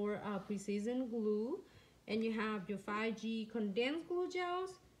get your precision glue, and you have your 5G condensed glue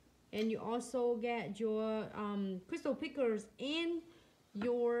gels, and you also get your crystal pickers and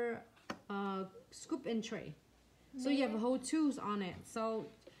your scoop and tray. So you have a whole tools on it. So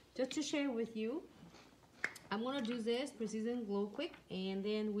just to share with you, I'm gonna do this precision glue quick, and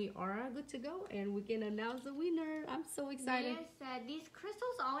then we are good to go, and we can announce the winner. I'm so excited. Maya said, "These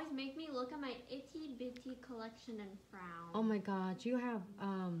crystals always make me look at my itty bitty collection and frown." Oh my God, you have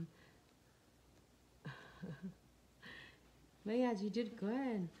Maya, you did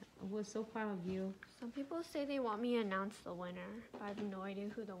good. I was so proud of you. Some people say they want me to announce the winner, but I have no idea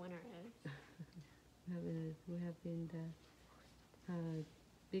who the winner is. We have in the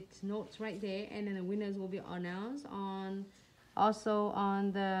big notes right there, and then the winners will be announced on also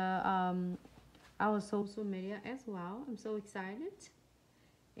on the our social media as well. I'm so excited,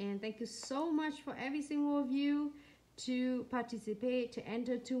 and thank you so much for every single of you to participate, to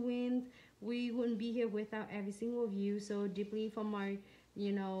enter, to win. We wouldn't be here without every single of you. So deeply from my,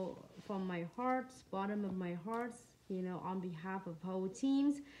 from my hearts, bottom of my hearts, on behalf of whole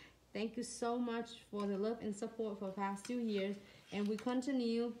teams, thank you so much for the love and support for the past 2 years. And we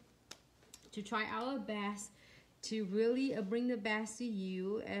continue to try our best to really bring the best to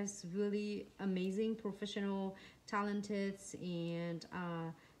you as really amazing, professional, talented, and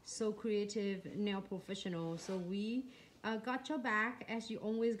so creative nail professionals. So we got your back as you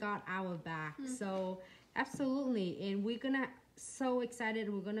always got our back. So absolutely, and we're gonna so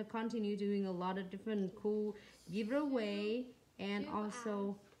excited. We're gonna continue doing a lot of different cool giveaway, and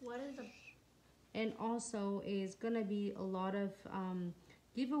also what is a and also is gonna be a lot of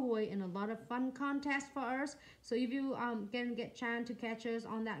giveaway and a lot of fun contests for us. So if you can get chance to catch us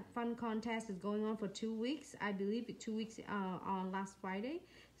on that fun contest, is going on for 2 weeks. I believe 2 weeks on last Friday.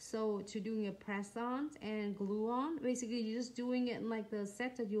 So to doing a press on and glue on, basically you're just doing it like the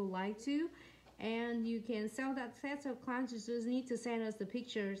set that you like to, and you can sell that set. So clients just need to send us the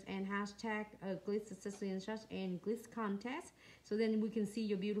pictures and hashtag Glitz accessory and such and Glitz contest, so then we can see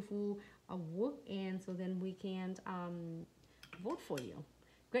your beautiful work, and so then we can vote for you.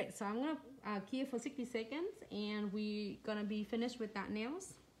 Great. So I'm gonna key it for 60 seconds, and we're gonna be finished with that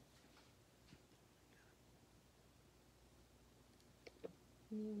nails.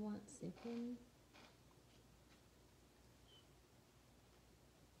 Give me 1 second.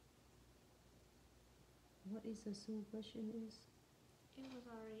 What is the Zoom question is? It was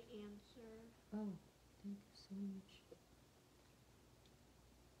already answered. Oh, thank you so much.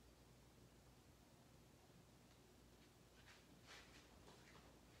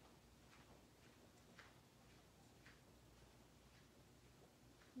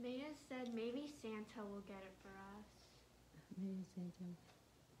 Maida said maybe Santa will get it for us. Maybe Santa.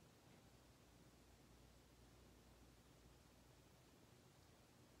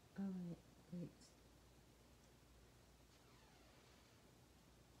 Alright, great.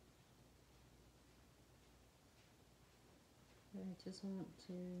 I just want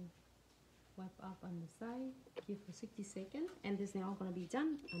to wipe up on the side, give for 60 seconds, and this now gonna be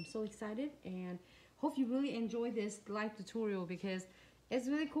done. I'm so excited, and hope you really enjoy this live tutorial because it's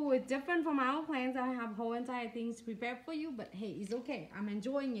really cool. It's different from our plans. I have whole entire things prepared for you, but hey, it's okay. I'm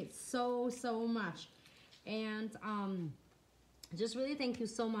enjoying it so much, and just really thank you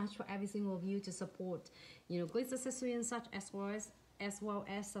so much for every single of you to support, you know, Glitz accessory and such, as well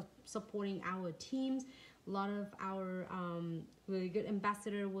as supporting our teams. A lot of our really good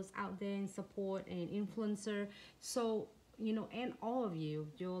ambassador was out there in support and influencer. So, you know, and all of you,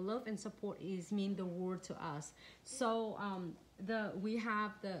 your love and support is mean the world to us. So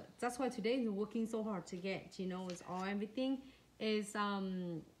that's why today we're working so hard to get, you know, it's all everything is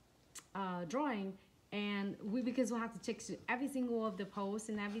drawing, and because we have to check every single of the posts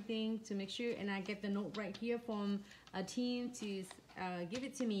and everything to make sure, and I get the note right here from a team to give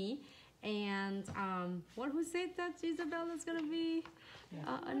it to me. And who said that Isabella's gonna be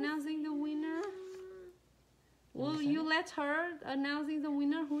announcing the winner? Will you let her announcing the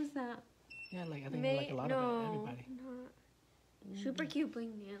winner? Who's that? Yeah, like I think like a lot of everybody. Super cute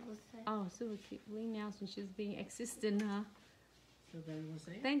bling nails. Oh, super cute bling nails, and she's being existent, huh? So then we'll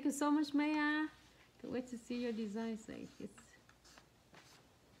say. Thank you so much, Maya. Can't wait to see your designs.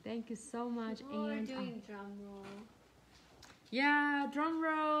 Thank you so much. Oh, and we're doing drum roll. Yeah, drum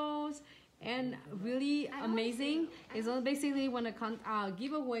rolls, and really amazing. It's all basically when the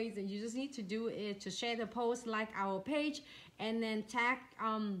giveaways, and you just need to do it to share the post, like our page, and then tag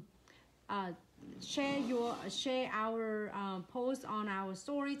share our post on our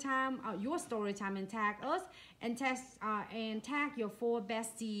story time, your story time, and tag us, and tag your 4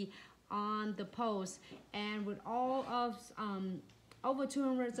 bestie on the post. And with all of over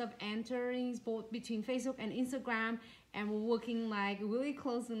 200 of enterings both between Facebook and Instagram, and we're working like really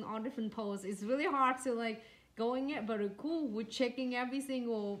close in all different posts. It's really hard to like going it, but it's cool. We're checking every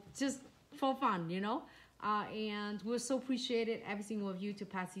single just for fun, you know. And we're so appreciated every single of you to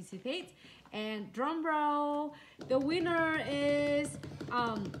participate. And drum roll, the winner is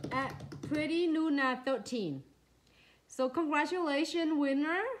at Pretty Nuna 13. So congratulations,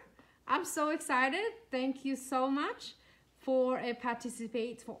 winner. I'm so excited. Thank you so much for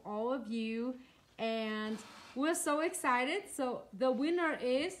participate for all of you, and we're so excited. So the winner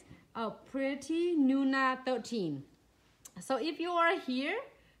is Pretty Nuna 13. So if you are here,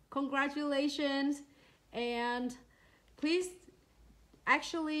 congratulations. And please,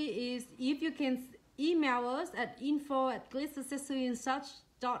 actually, if you can email us at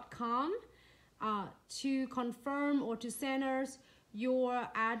info@glitzaccessoryandsuch.com to confirm or to send us your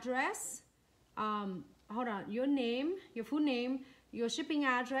address, your name, your full name, your shipping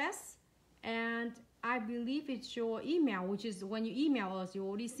address, and I believe it's your email, which is when you email us, you're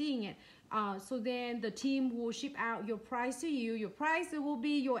already seeing it. So then the team will ship out your prize to you. Your prize will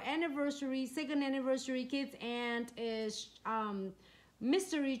be your anniversary, 2nd anniversary kits, and is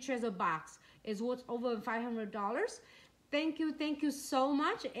mystery treasure box. It's worth over $500. Thank you so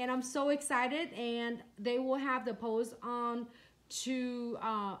much, and I'm so excited. And they will have the post on to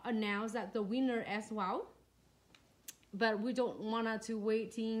announce that the winner as well. But we don't want to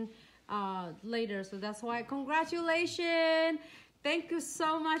waiting later, so that's why congratulations. Thank you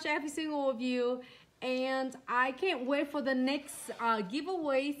so much, every single of you, and I can't wait for the next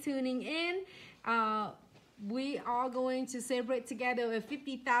giveaway tuning in. we are going to celebrate together a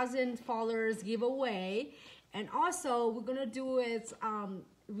 50,000 followers giveaway. And also we're gonna do it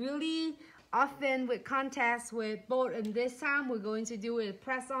really often with contests with both, and this time we're going to do a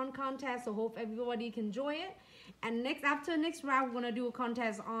press-on contest, so hope everybody can enjoy it. And after next round, we're gonna do a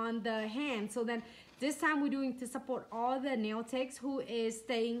contest on the hand. So then this time we're doing to support all the nail techs who is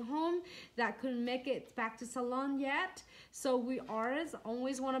staying home that couldn't make it back to salon yet. So we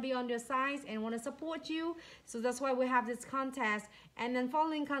always want to be on your side and want to support you. So that's why we have this contest. And then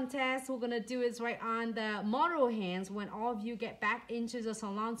following contest, we're gonna do is right on the model hands when all of you get back into the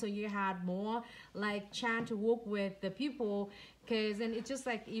salon, so you had more like chance to work with the people. Because then it's just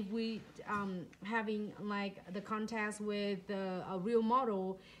like if we having like the contest with a real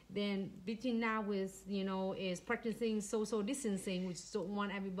model, then between now is is practicing social distancing, which don't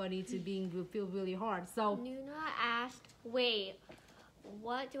want everybody to feel really hard. So Nuna asked, wait,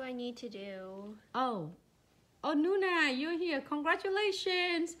 what do I need to do? Oh Nuna, you're here,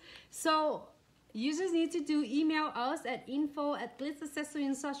 congratulations. So you just need to email us at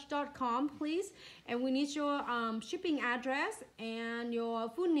info@glitzaccessoryandsuch.com, please, and we need your shipping address and your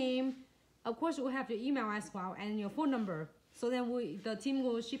full name. Of course, we'll have your email as well and your phone number. So then the team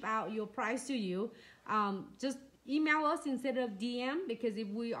will ship out your price to you. Just email us instead of DM, because if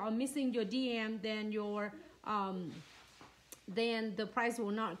we are missing your DM, then then the price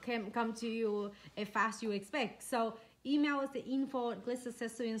will not come to you as fast as you expect. So email us at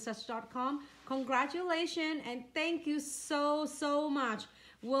info@glitzaccessoryandsuch.com. Congratulations and thank you so much.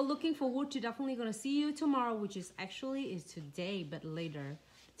 We're looking forward to definitely gonna see you tomorrow, which is today, but later.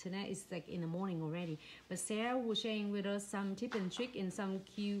 Tonight is like in the morning already. But Sarah was sharing with us some tip and trick and some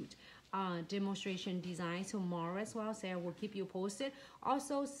cute demonstration design tomorrow as well. Sarah will keep you posted.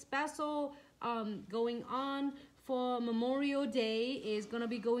 Also special going on for Memorial Day is gonna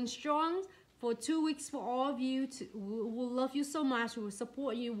be going strong for 2 weeks for all of you. We will love you so much. We will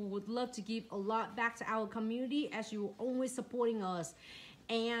support you. We would love to give a lot back to our community as you're always supporting us.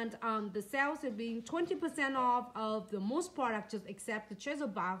 And the sales have been 20% off of the most products, just except the treasure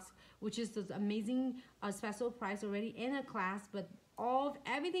box, which is this amazing special price already in a class. But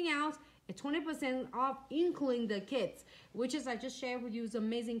everything else is 20% off, including the kits, which is I just shared with you is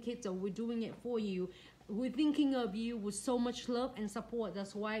amazing kits. So we're doing it for you. We're thinking of you with so much love and support.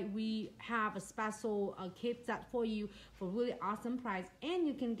 That's why we have a special kit set for you for really awesome price, and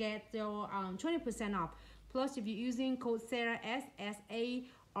you can get your 20% off. Plus, if you're using code Sarah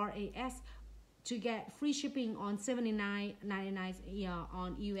SARAS to get free shipping on $79.99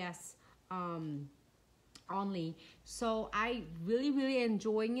 on US only. So I really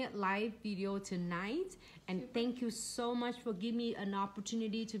enjoying it live video tonight, and thank you so much for giving me an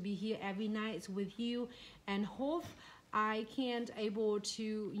opportunity to be here every night with you, and hope I can't able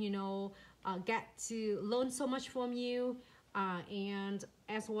to get to learn so much from you, and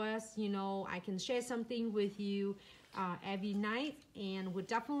as well as I can share something with you every night. And we're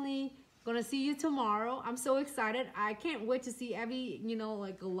definitely gonna see you tomorrow. I'm so excited. I can't wait to see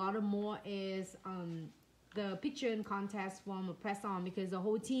like a lot of more is the picture and contest from a press on, because the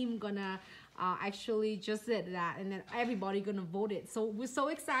whole team gonna actually just did that, and then everybody gonna vote it. So we're so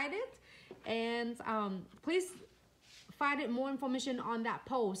excited, and please find more information on that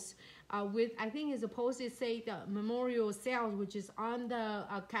post. I think it's a post that say the memorial sales, which is on the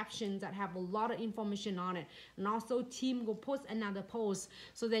captions that have a lot of information on it. And also team will post another post,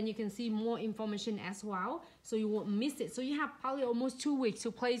 so then you can see more information as well, so you won't miss it. So you have probably almost 2 weeks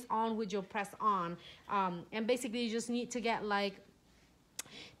to place on with your press on, and basically you just need to get like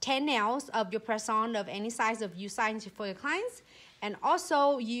 10 nails of your press on of any size of you size for your clients. And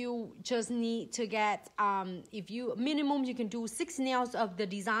also you just need to get if you minimum you can do 6 nails of the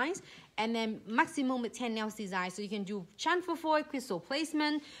designs, and then maximum 10 nails design. So you can do chamfer foil, crystal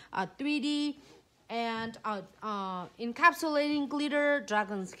placement, 3D, and encapsulating glitter,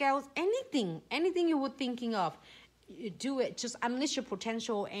 dragon scales, anything you were thinking of, you do it. Just unleash your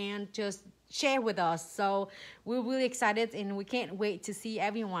potential and just share with us. So we're really excited, and we can't wait to see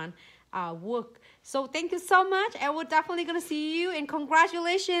everyone work. So thank you so much, and we're definitely gonna see you, and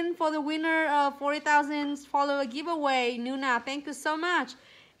congratulations for the winner of 40,000 follower giveaway, Nuna. Thank you so much,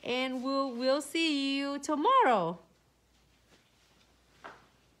 and we'll see you tomorrow.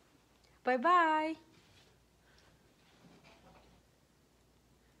 Bye bye.